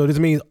 So this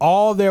means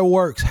all their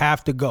works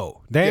have to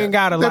go. They ain't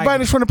gotta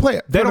They're from the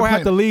player. They don't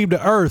have to leave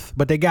the earth,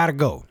 but they gotta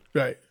go.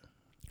 Right.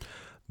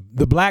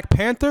 The Black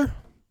Panther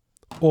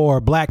or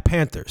Black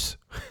Panthers?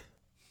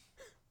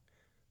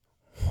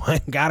 One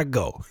gotta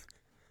go.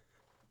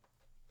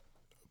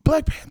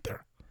 Black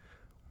Panther.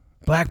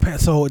 Black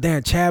Panther. So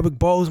damn, Chadwick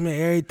Boseman,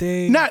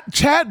 everything. Not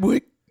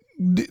Chadwick.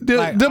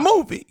 The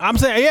movie. I'm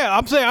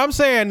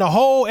saying the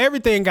whole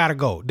everything gotta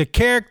go. The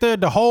character,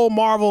 the whole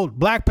Marvel,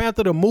 Black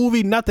Panther, the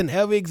movie, nothing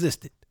ever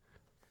existed.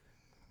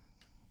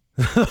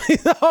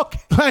 Okay.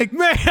 Like,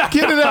 man,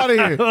 get it out of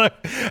here.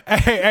 Look,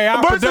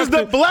 hey, versus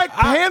the Black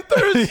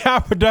Panthers?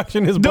 Our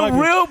production is the bugging.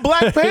 Real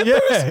Black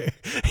Panthers?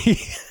 Yeah.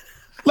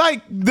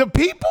 Like the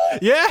people?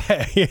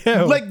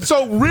 Yeah. Like,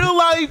 so real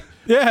life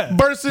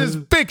versus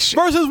fiction.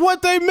 Versus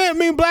what they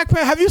mean Black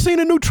Panther. Have you seen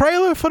a new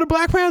trailer for the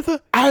Black Panther?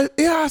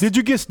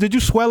 Did you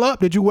swell up?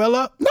 Did you well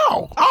up? No.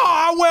 Oh,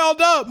 I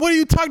welled up. What are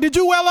you talking? Did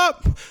you well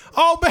up?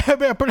 Oh,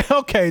 man.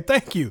 Okay,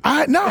 thank you.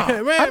 I didn't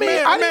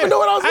even know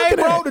what I was looking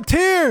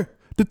at.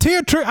 The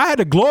tear, I had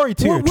a glory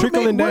tear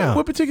trickling down.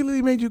 What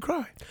particularly made you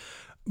cry?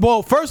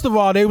 Well, first of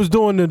all, they was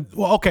doing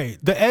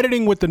the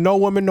editing with the No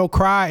Woman No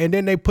Cry, and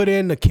then they put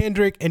in the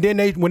Kendrick, and then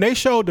when they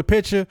showed the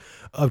picture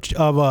of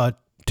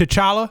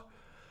T'Challa,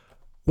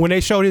 when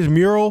they showed his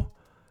mural,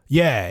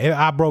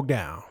 I broke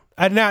down.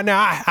 And now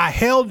I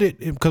held it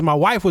because my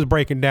wife was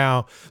breaking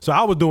down, so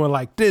I was doing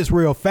like this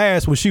real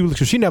fast when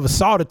she never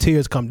saw the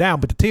tears come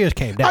down, but the tears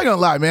came down. I ain't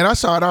gonna lie, man. I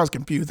saw it, I was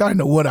confused. I didn't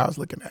know what I was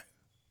looking at.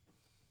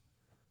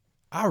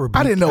 I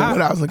didn't know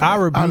what I was looking at. I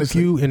rebuke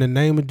you in the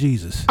name of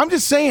Jesus. I'm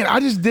just saying,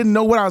 I just didn't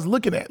know what I was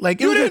looking at. Like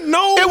you didn't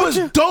know it was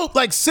dope,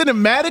 like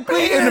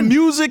cinematically, and the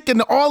music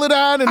and all of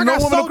that. And I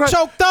got so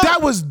choked up.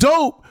 That was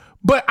dope.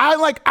 But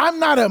I'm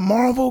not a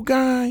Marvel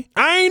guy.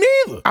 I ain't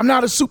either. I'm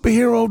not a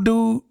superhero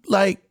dude.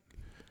 Like,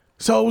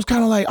 so it was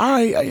kind of like, all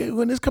right,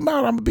 when this come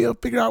out, I'm gonna be able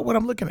to figure out what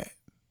I'm looking at.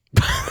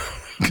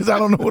 Because I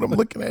don't know what I'm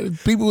looking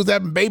at. People was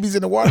having babies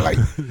in the water. Like,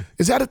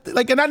 is that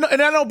and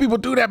I know people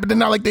do that, but they're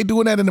not like they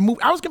doing that in the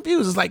movie. I was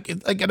confused. It's like,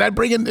 can I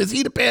bring in? Is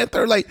he the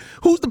Panther? Like,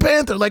 who's the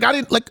Panther? Like, I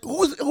didn't like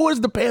who is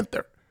the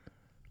Panther?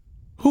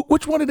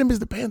 Which one of them is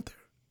the Panther?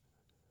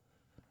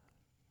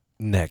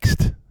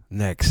 Next.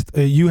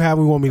 We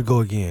want me to go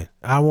again.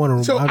 I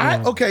want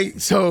to.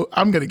 So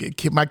I'm gonna get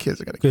killed. My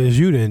kids are gonna because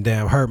you didn't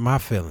damn hurt my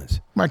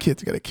feelings. My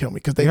kids are gonna kill me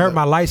because they hurt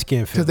my light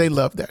skin feelings because they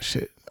love that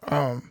shit.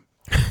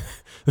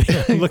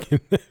 Looking.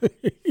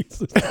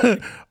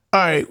 All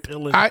right,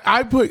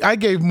 I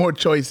gave more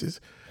choices.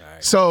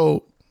 Right.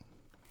 So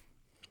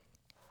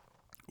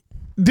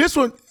this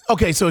one,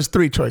 okay, so it's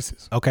 3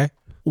 choices. Okay,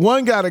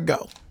 one gotta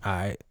go. All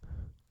right,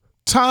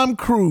 Tom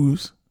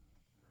Cruise,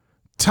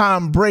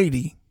 Tom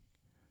Brady,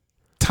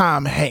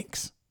 Tom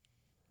Hanks.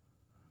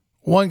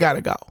 One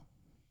gotta go.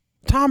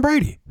 Tom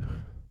Brady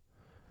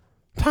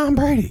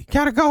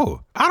gotta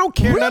go. I don't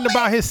care nothing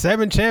about his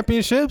 7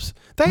 championships.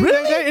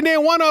 Really? And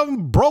then one of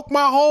them broke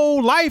my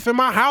whole life and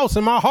my house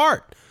and my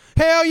heart.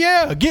 Hell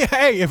yeah!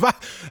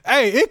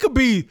 It could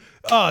be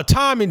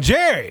Tom and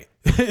Jerry.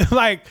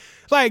 like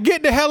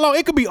get the hell on.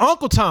 It could be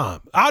Uncle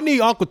Tom. I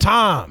need Uncle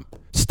Tom.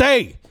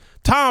 Stay.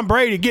 Tom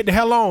Brady, get the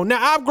hell on.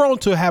 Now I've grown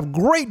to have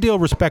great deal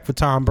of respect for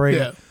Tom Brady.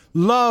 Yeah.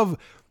 Love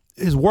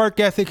his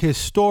work ethic, his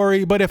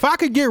story. But if I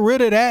could get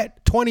rid of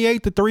that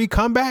 28-3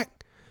 comeback,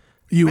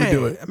 you would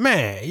do it.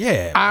 Man,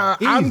 yeah.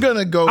 I'm going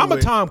to go I'm a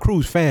Tom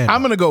Cruise fan.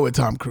 I'm going to go with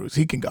Tom Cruise.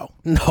 He can go.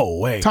 No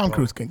way. Tom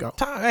Cruise can go.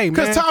 Hey, man.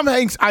 Because Tom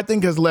Hanks, I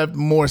think, has left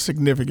more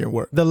significant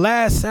work. The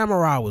Last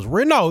Samurai was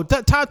real. No,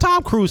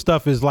 Tom Cruise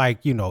stuff is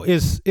like,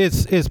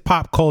 it's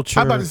pop culture.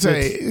 I'm about to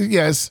say,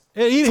 yes.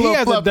 He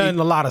hasn't done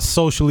a lot of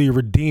socially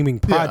redeeming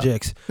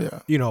projects. Yeah.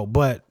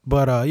 But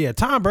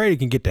Tom Brady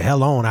can get the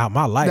hell on out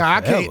my life. No,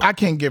 I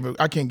can't give up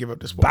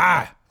this sport.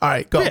 Bye. All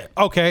right, go. Yeah,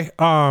 okay.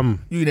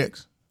 You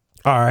next.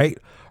 All right.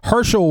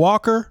 Herschel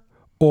Walker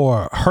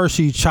or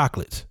Hershey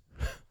chocolates?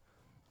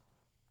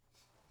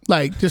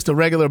 Like just a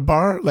regular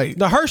bar? Like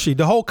the Hershey,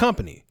 the whole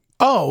company.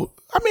 Oh,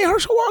 I mean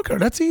Herschel Walker.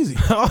 That's easy.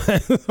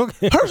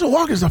 Okay. Herschel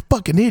Walker's a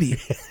fucking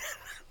idiot.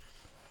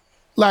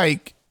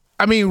 Like,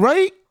 I mean,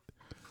 right?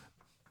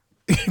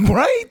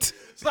 Right?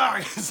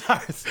 Sorry.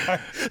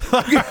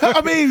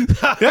 I mean,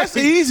 that's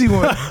the easy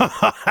one.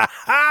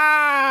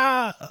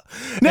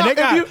 Now they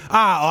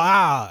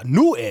got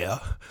New Air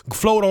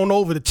float on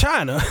over to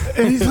China,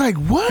 and he's like,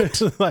 "What?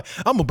 Like,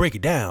 I'm gonna break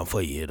it down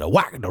for you the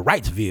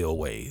Wrightsville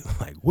way."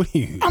 Like, what are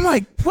you? I'm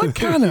like, what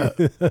kind of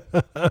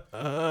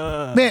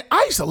man?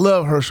 I used to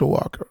love Herschel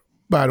Walker.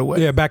 By the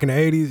way, yeah, back in the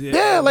 80s.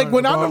 Yeah, like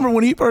when I remember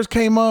when he first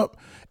came up.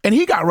 And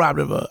he got robbed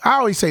of I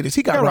always say this.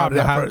 He got robbed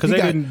of first.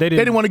 Because they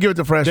didn't want to give it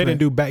to freshmen. They didn't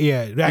do bad.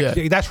 Yeah,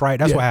 that's right.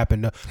 That's what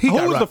happened. Who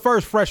was the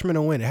first freshman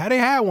to win it? Had they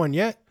had one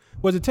yet?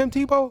 Was it Tim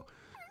Tebow?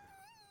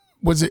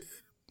 Was it?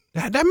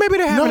 That maybe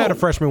they haven't had a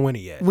freshman win it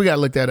yet. We got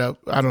to look that up.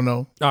 I don't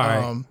know. All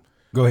right.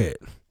 Go ahead.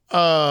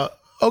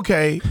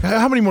 Okay.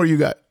 How many more you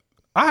got?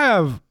 I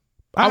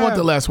want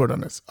the last word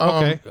on this.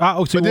 Okay. So you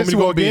want me to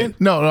go again?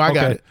 No, I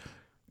got it.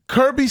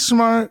 Kirby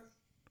Smart,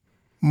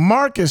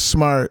 Marcus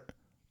Smart,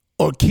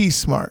 or Keith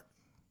Smart?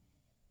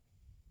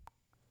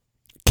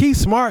 Keith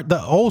Smart,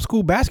 the old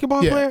school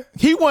basketball player?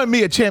 He won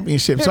me a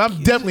championship, so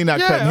I'm definitely not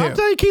cutting him. I'm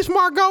telling you, Keith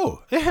Smart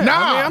go.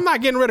 Yeah, I'm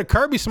not getting rid of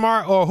Kirby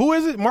Smart, or who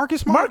is it?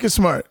 Marcus Smart? Marcus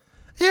Smart.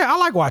 Yeah, I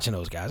like watching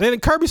those guys.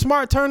 And Kirby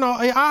Smart turned on.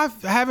 I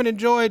haven't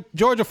enjoyed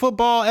Georgia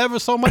football ever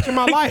so much in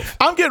my life.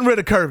 I'm getting rid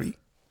of Kirby.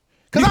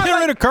 You getting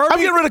rid of Kirby? I'm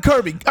getting rid of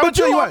Kirby. But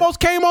you almost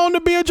came on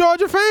to be a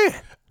Georgia fan.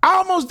 I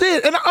almost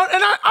did, and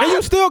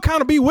you still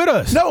kind of be with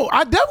us. No,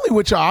 I definitely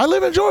with y'all. I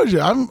live in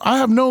Georgia. I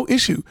have no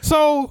issue.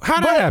 So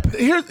how did that happen?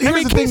 Here's the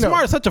thing, Keith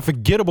Smart is such a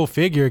forgettable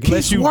figure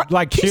unless you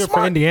cheer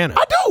for Indiana.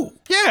 I do.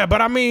 Yeah, but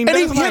I mean, and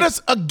he hit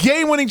us a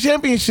game-winning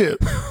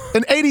championship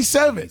in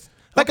 '87,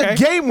 a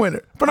game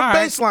winner from the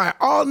baseline,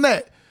 all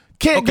net.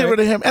 Can't get rid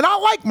of him. And I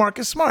like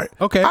Marcus Smart.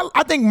 Okay,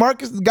 I think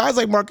guys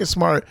like Marcus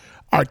Smart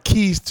are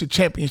keys to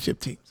championship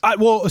teams.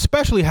 Well,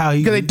 especially how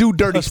because they do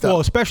dirty stuff.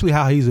 Well, especially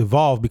how he's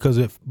evolved, because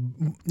if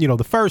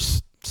the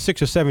first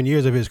 6 or 7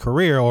 years of his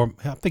career, or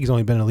I think he's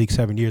only been in the league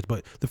 7 years,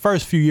 but the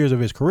first few years of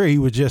his career, he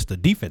was just a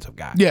defensive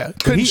guy. Yeah,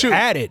 couldn't shoot. He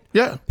added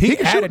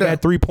that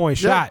 3-point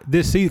shot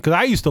this season, because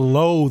I used to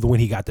loathe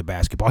when he got the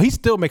basketball. He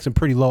still makes some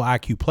pretty low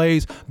IQ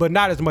plays, but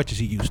not as much as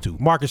he used to.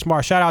 Marcus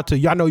Smart, shout out to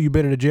you. I know you've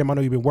been in the gym. I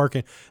know you've been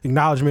working.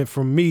 Acknowledgement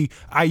from me.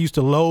 I used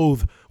to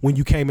loathe when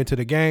you came into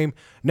the game.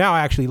 Now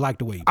I actually like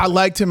the way you play. I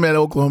liked him at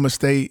Oklahoma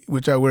State, I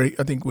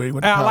think where he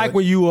went to college. I like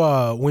when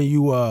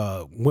you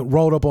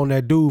rolled up on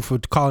that dude for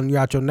calling you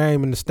out your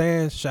name in the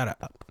stands. Shout out.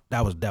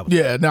 That was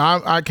yeah.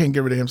 No, I can't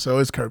get rid of him, so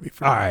it's Kirby.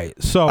 All right,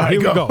 so here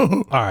we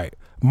go. All right,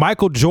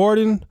 Michael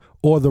Jordan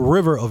or the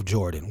River of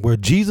Jordan, where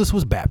Jesus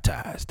was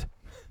baptized.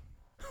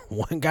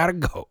 One gotta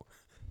go.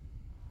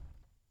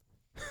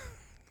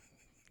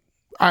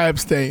 I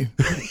abstain.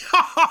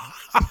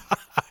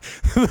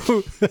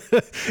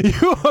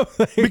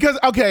 Because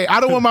I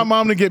don't want my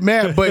mom to get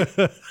mad, but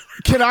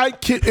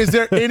is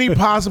there any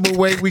possible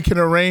way we can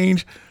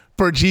arrange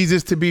for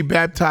Jesus to be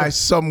baptized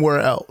somewhere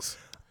else?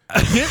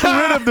 Get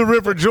rid of the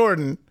River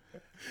Jordan,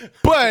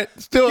 but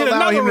still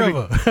allow him to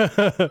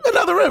be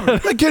another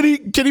river. Like, can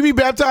he be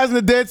baptized in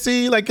the Dead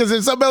Sea? Like, is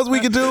there something else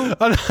we can do?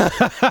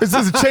 Is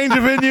this a change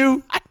of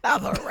venue?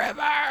 Another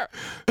river.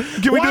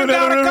 Can we do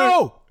another river?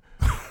 Go.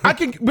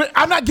 But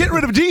I'm not getting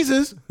rid of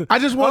Jesus. I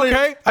just want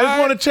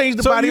to change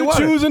the body of water.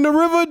 So you choosing the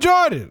River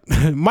Jordan,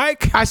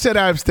 Mike? I said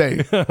I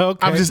abstain.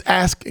 Okay. I'm just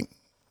asking.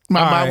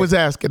 My mom was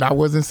asking. I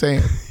wasn't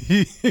saying.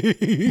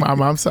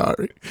 Mom, I'm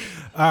sorry.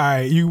 All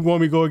right, you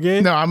want me to go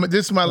again? No,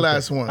 this is my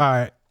last one. All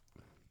right.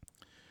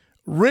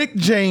 Rick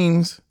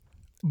James,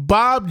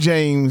 Bob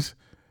James,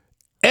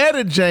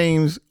 Etta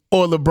James,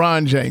 or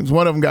LeBron James.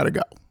 One of them got to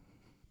go.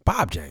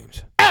 Bob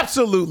James.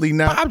 Absolutely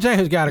not. Bob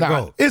James got to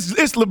go. It's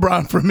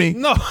LeBron for me.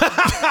 No.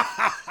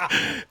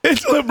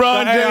 It's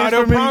LeBron James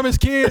for me. Promise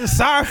kids,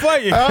 sorry for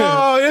you.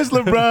 Oh, it's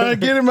LeBron.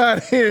 Get him out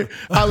of here.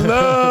 I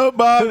love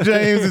Bob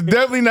James. It's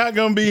definitely not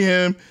going to be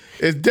him.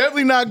 It's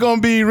definitely not going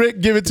to be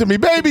Rick. Give it to me,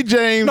 baby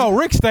James. No,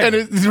 Rick's staying.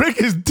 And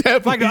Rick is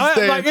definitely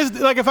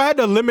staying. Like if I had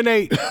to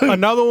eliminate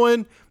another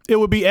one, it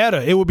would be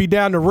Etta. It would be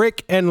down to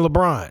Rick and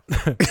LeBron.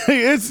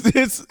 It's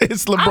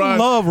LeBron. I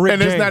love Rick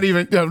James. And it's not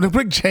even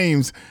Rick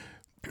James.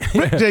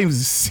 Rick James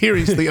is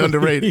seriously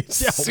underrated.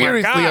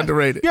 Seriously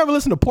underrated. You ever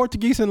listen to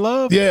Portuguese in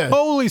Love? Yeah.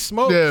 Holy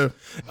smokes. Yeah.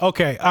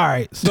 Okay. All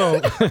right. So,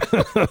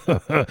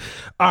 all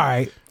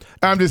right.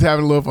 I'm just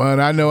having a little fun.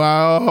 I know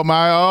all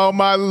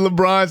my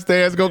LeBron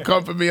stands gonna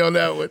come for me on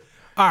that one.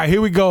 All right,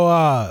 here we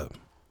go.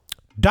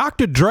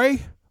 Dr. Dre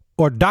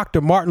or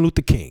Dr. Martin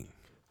Luther King?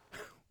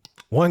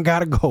 One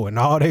gotta go in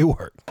all they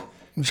work.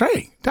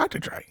 Dr.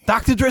 Dre.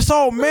 Dr. Dre.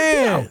 Oh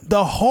man,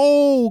 the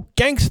whole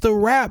gangster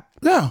rap,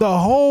 the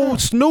whole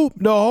Snoop,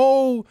 the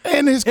whole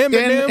and his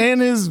Eminem,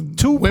 and his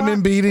Tupac.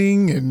 Women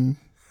beating and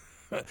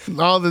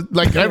all the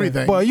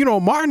everything. But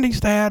Martin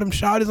used to have him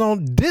shot his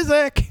own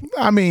Dizak.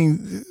 I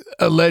mean,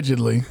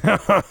 allegedly.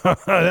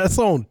 That's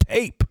on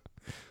tape.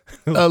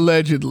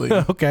 Allegedly.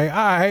 Okay.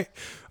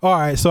 All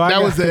right. So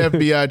that was the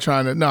FBI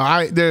trying to.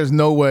 No, there's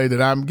no way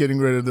that I'm getting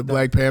rid of the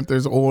Black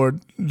Panthers or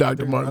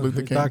Dr. Martin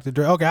Luther King. Dr.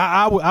 Dre. Okay.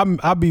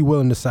 I'd be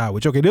willing to side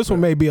with you. Okay. This one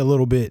may be a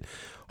little bit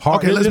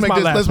hard. Okay. Let's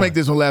make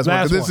this one last one,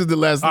 because this is the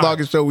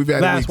longest show we've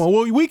had. Last one.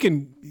 Well, we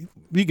can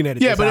edit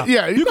this out.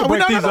 You can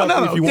break these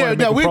up if you want.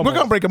 Yeah, we're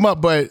gonna break them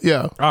up, but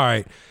yeah. All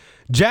right.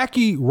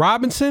 Jackie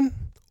Robinson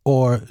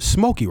or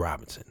Smokey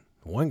Robinson?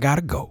 One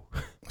gotta go.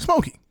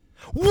 Smokey.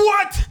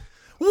 What?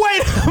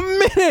 Wait a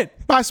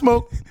minute. Bye,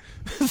 Smoke.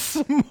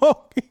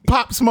 Smokey.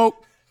 Pop Smoke.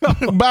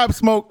 Bob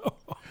Smoke.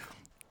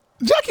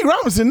 Jackie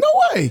Robinson,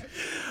 no way.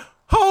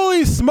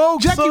 Holy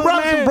smokes. Jackie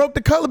Robinson broke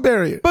the color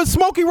barrier. But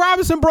Smokey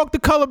Robinson broke the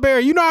color barrier.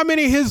 You know how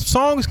many of his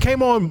songs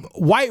came on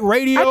white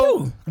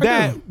radio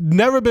that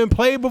never been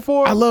played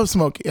before? I love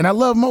Smokey, and I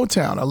love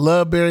Motown. I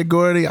love Berry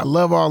Gordy. I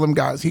love all them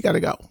guys. He got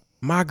to go.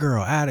 My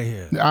girl, out of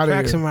here. Outta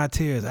Tracks here. in my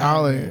tears. All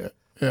Out of in here.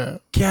 here. Yeah.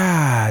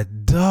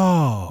 God,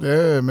 dog.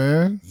 Yeah,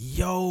 man.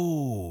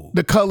 Yo.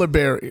 The color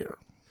barrier.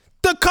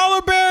 The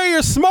color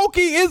barrier.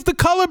 Smokey is the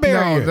color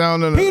barrier.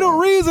 No. He the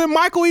reason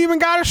Michael even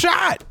got a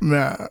shot.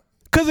 Nah.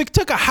 Because it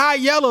took a high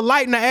yellow,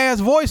 light in the ass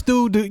voice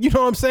dude to, you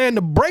know what I'm saying,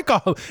 to break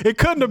off. It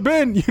couldn't have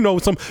been,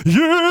 some,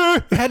 yeah.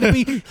 It had to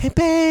be,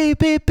 hey,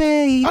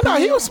 baby. Oh, no,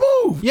 he was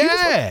smooth. He was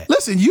Yeah. smooth.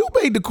 Listen, you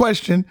made the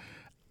question.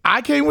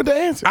 I came with the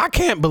answer. I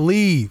can't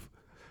believe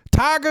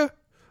Tiger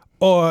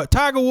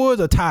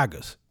Woods or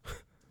Tigers.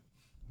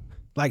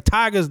 Like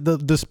Tigers,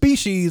 the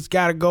species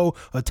got to go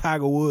or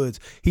Tiger Woods.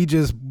 He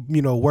just,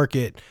 work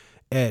at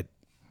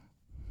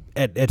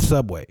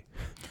Subway.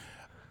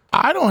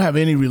 I don't have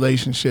any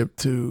relationship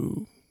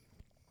to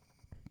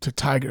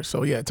Tigers,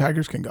 so yeah,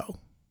 Tigers can go.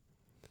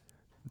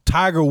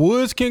 Tiger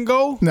Woods can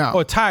go? No.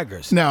 Or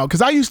Tigers? No,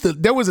 because I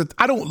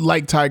don't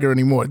like Tiger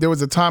anymore. There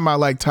was a time I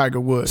liked Tiger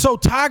Woods. So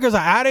Tigers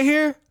are out of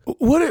here?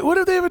 What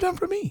have they ever done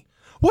for me?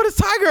 What has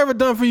Tiger ever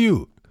done for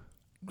you?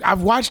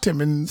 I've watched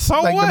him in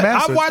So like what? the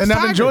Masters, I've watched and I've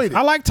Tigers. enjoyed it.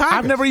 I like Tigers.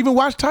 I've never even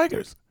watched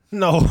Tigers.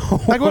 No.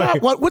 Like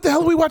what the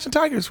hell are we watching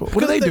Tigers for?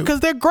 What do they do?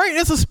 Because they're great.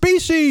 It's a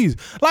species.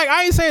 Like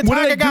I ain't saying What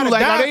do Tiger they do? got to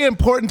Like, die. are they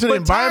important to the But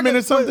environment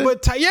or something?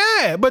 But Tiger,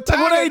 Like, what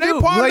do they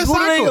do? Part Like, of the what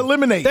do they cycle.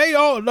 eliminate? They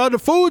all the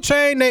food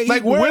chain. They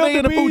Like, eat where are they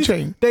in the food wildebeest.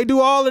 chain? They do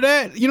all of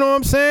that. You know what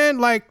I'm saying?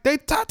 Like they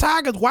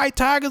tigers, white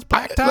tigers,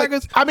 black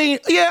tigers. I mean,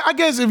 yeah, I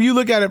guess if you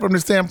look at it from the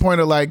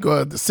standpoint of like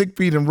the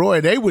Siegfried and Roy,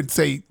 they would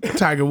say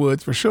Tiger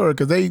Woods for sure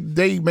because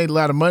they made a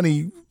lot of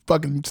money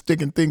fucking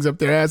sticking things up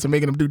their ass and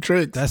making them do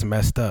tricks. That's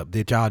messed up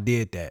that y'all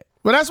did that.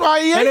 But that's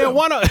why he And ate then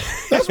him.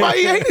 That's why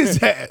he ate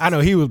his ass. I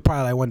know he was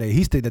probably like one day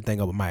he stick that thing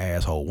up with my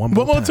asshole one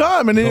more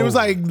time, and then it was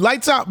like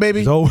lights out,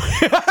 baby. So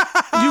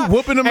You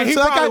whooping him and he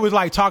like probably was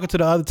like talking to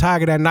the other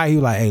tiger that night. He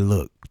was like, "Hey,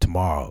 look,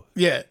 tomorrow."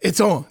 Yeah,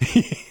 it's on.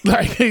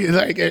 like,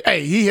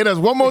 hey, he hit us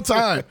one more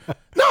time.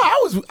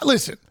 No,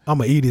 listen. I'm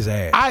gonna eat his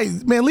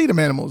ass. Leave them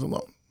animals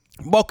alone.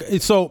 Okay,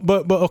 so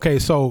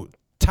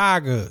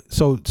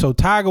so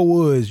Tiger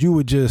Woods, you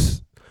would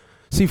just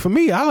see for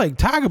me. I like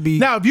Tiger B.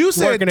 Now, if you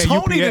said working at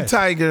Tony the UPS.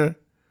 Tiger,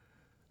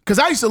 because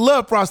I used to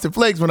love Frosted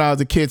Flakes when I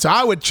was a kid, so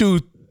I would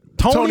choose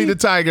Tony the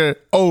Tiger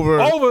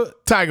over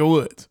Tiger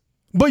Woods.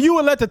 But you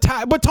would let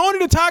but Tony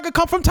the Tiger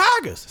come from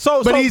Tigers.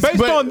 So based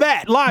on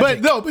that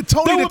logic. But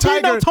Tony there the would be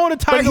Tiger, no Tony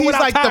the Tiger but he's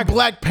without like Tiger. the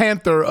Black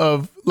Panther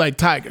of like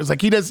tigers.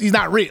 Like he's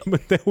not real.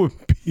 But that would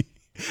be.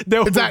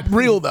 It's not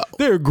real though.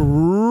 They're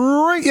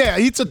great. Yeah,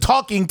 he's a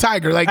talking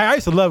tiger. Like I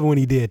used to love it when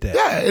he did that.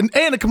 yeah,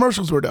 and the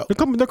commercials were dope.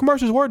 The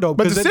commercials were dope.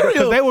 But the cereal,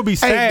 because they would be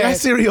sad.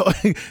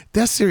 Hey,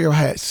 that cereal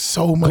had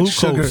so much Glucose.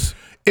 sugar.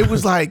 It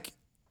was like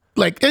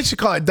they should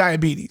call it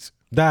diabetes.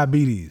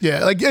 Diabetes.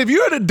 Yeah, like if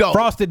you're an adult,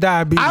 Frosted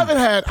diabetes. I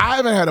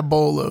haven't had a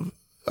bowl of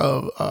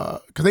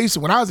because they used to,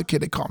 when I was a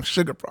kid, they call them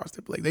sugar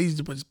Frosted Flakes. They used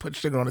to put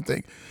sugar on the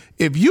thing.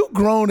 If you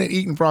grown and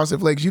eating Frosted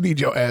Flakes, you need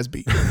your ass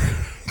beat.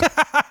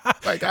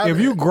 Like if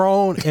you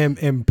grown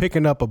and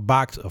picking up a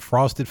box of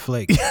Frosted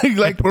Flakes,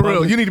 like for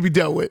real, you need to be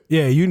dealt with.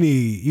 yeah, you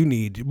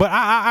need. But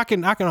I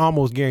can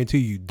almost guarantee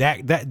you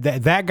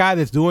that guy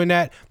that's doing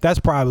that, that's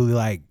probably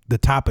like the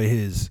top of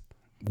his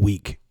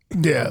week.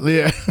 Yeah.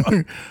 Yeah.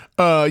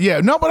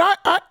 No, but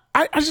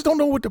I just don't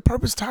know what the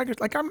purpose of Tiger.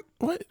 Like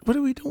what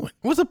are we doing?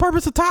 What's the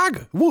purpose of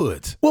Tiger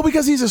Woods? Well,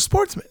 because he's a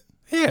sportsman.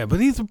 Yeah, but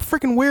he's a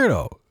freaking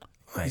weirdo.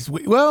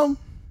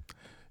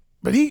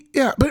 But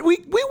we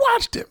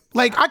watched him.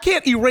 Like I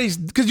can't erase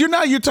because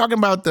you're talking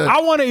about the. I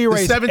want to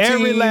erase the 17,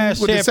 every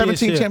last with the championship.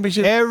 17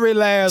 championship. Every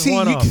last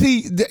one of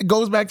them. That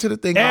goes back to the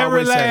thing. I Every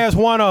always say. last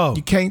one of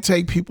You them. can't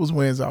take people's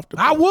wins off the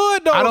board. I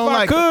would though. I don't if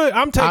like I could. him.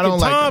 I'm taking I don't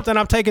like Toms him. and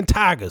I'm taking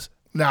Tigers.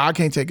 No, I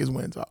can't take his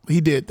wins off.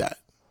 He did that.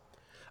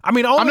 I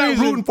mean, the I'm only not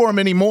reason rooting for him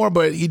anymore,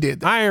 but he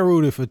did that. I ain't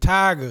rooted for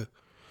Tiger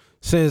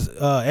since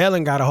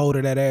Ellen got a hold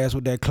of that ass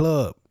with that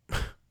club.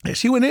 Yeah,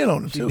 she went in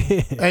on him too.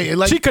 Hey,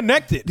 like She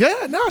connected.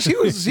 yeah, no, she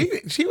was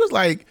she was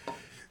like.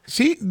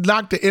 She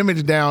knocked the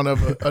image down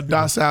of a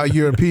docile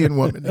European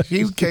woman.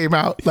 She came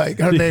out like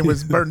her name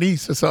was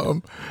Bernice or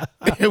something,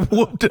 and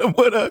whooped him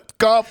with a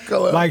golf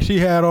club. Like she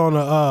had on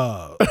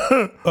What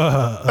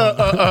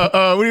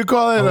do you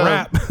call it? a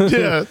wrap.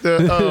 Yeah,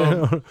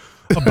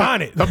 A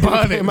bonnet. A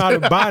bonnet. Came out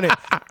of bonnet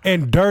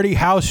and dirty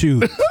house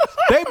shoes.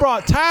 They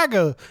brought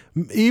Tiger,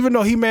 even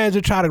though he managed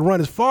to try to run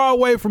as far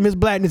away from his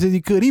blackness as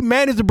he could, he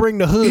managed to bring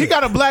the hood. he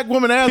got a black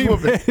woman ass He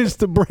whooping. managed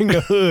to bring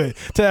the hood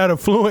to that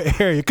affluent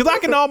area. Because I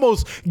can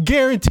almost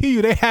guarantee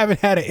you they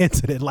haven't had an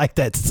incident like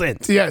that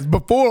since. Yes,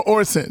 before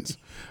or since.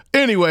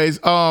 Anyways,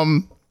 we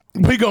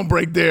gonna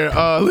break there.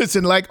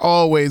 Listen, like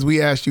always, we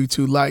ask you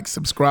to like,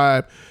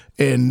 subscribe,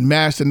 and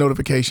mash the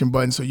notification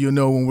button so you'll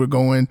know when we're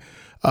going.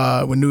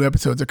 When new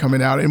episodes are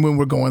coming out and when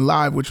we're going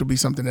live, which will be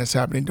something that's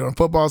happening during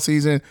football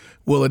season.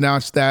 We'll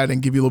announce that and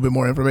give you a little bit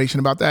more information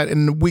about that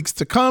in the weeks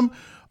to come.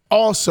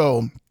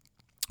 Also,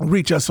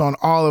 reach us on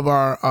all of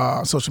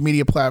our social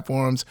media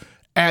platforms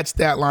at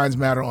Statlines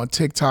Matter on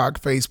TikTok,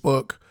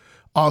 Facebook,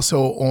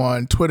 also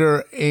on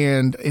Twitter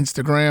and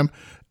Instagram.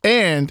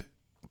 And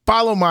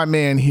follow my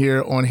man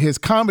here on his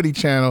comedy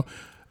channel.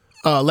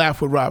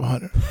 Laugh with Rob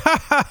Hunter.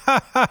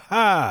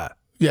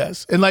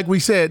 Yes. And like we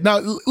said, now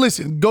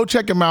listen, go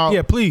check him out.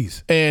 Yeah,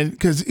 please. And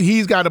because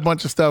he's got a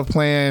bunch of stuff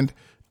planned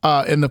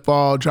in the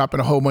fall, dropping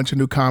a whole bunch of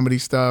new comedy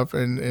stuff.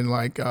 And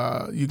like,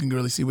 you can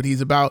really see what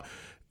he's about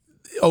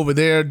over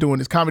there doing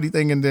his comedy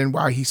thing. And then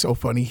why he's so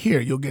funny here.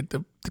 You'll get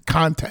the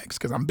context,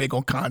 because I'm big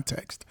on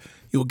context.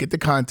 You'll get the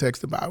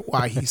context about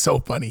why he's so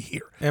funny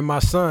here. And my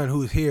son,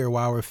 who's here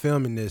while we're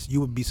filming this, you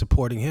would be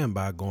supporting him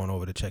by going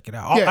over to check it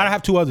out. Yeah. I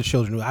have 2 other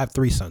children. I have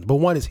 3 sons, but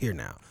one is here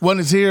now. One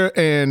is here,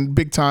 and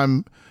big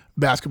time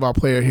basketball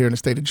player here in the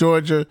state of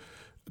Georgia,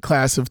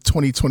 class of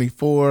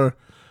 2024.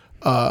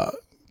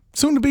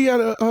 Soon to be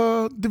at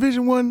a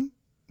Division I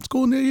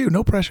school near you.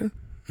 No pressure.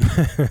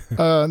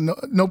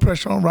 No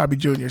pressure on Robbie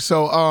Jr.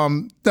 So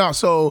on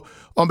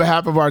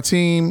behalf of our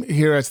team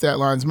here at Stat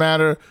Lines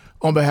Matter,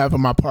 on behalf of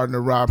my partner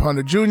Rob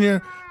Hunter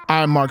Jr.,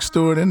 I'm Mark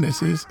Stewart, and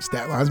this is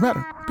Stat Lines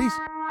Matter. Peace.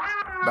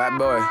 Bad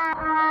boy.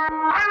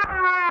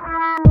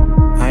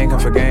 I ain't come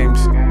for games.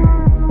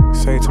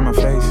 Say it to my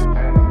face.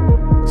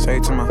 Say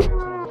it to my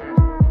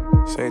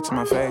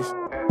face.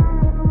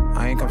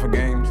 I ain't come for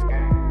games.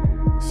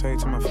 Say it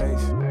to my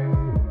face.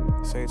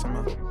 Say it to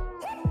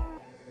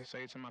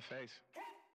my face.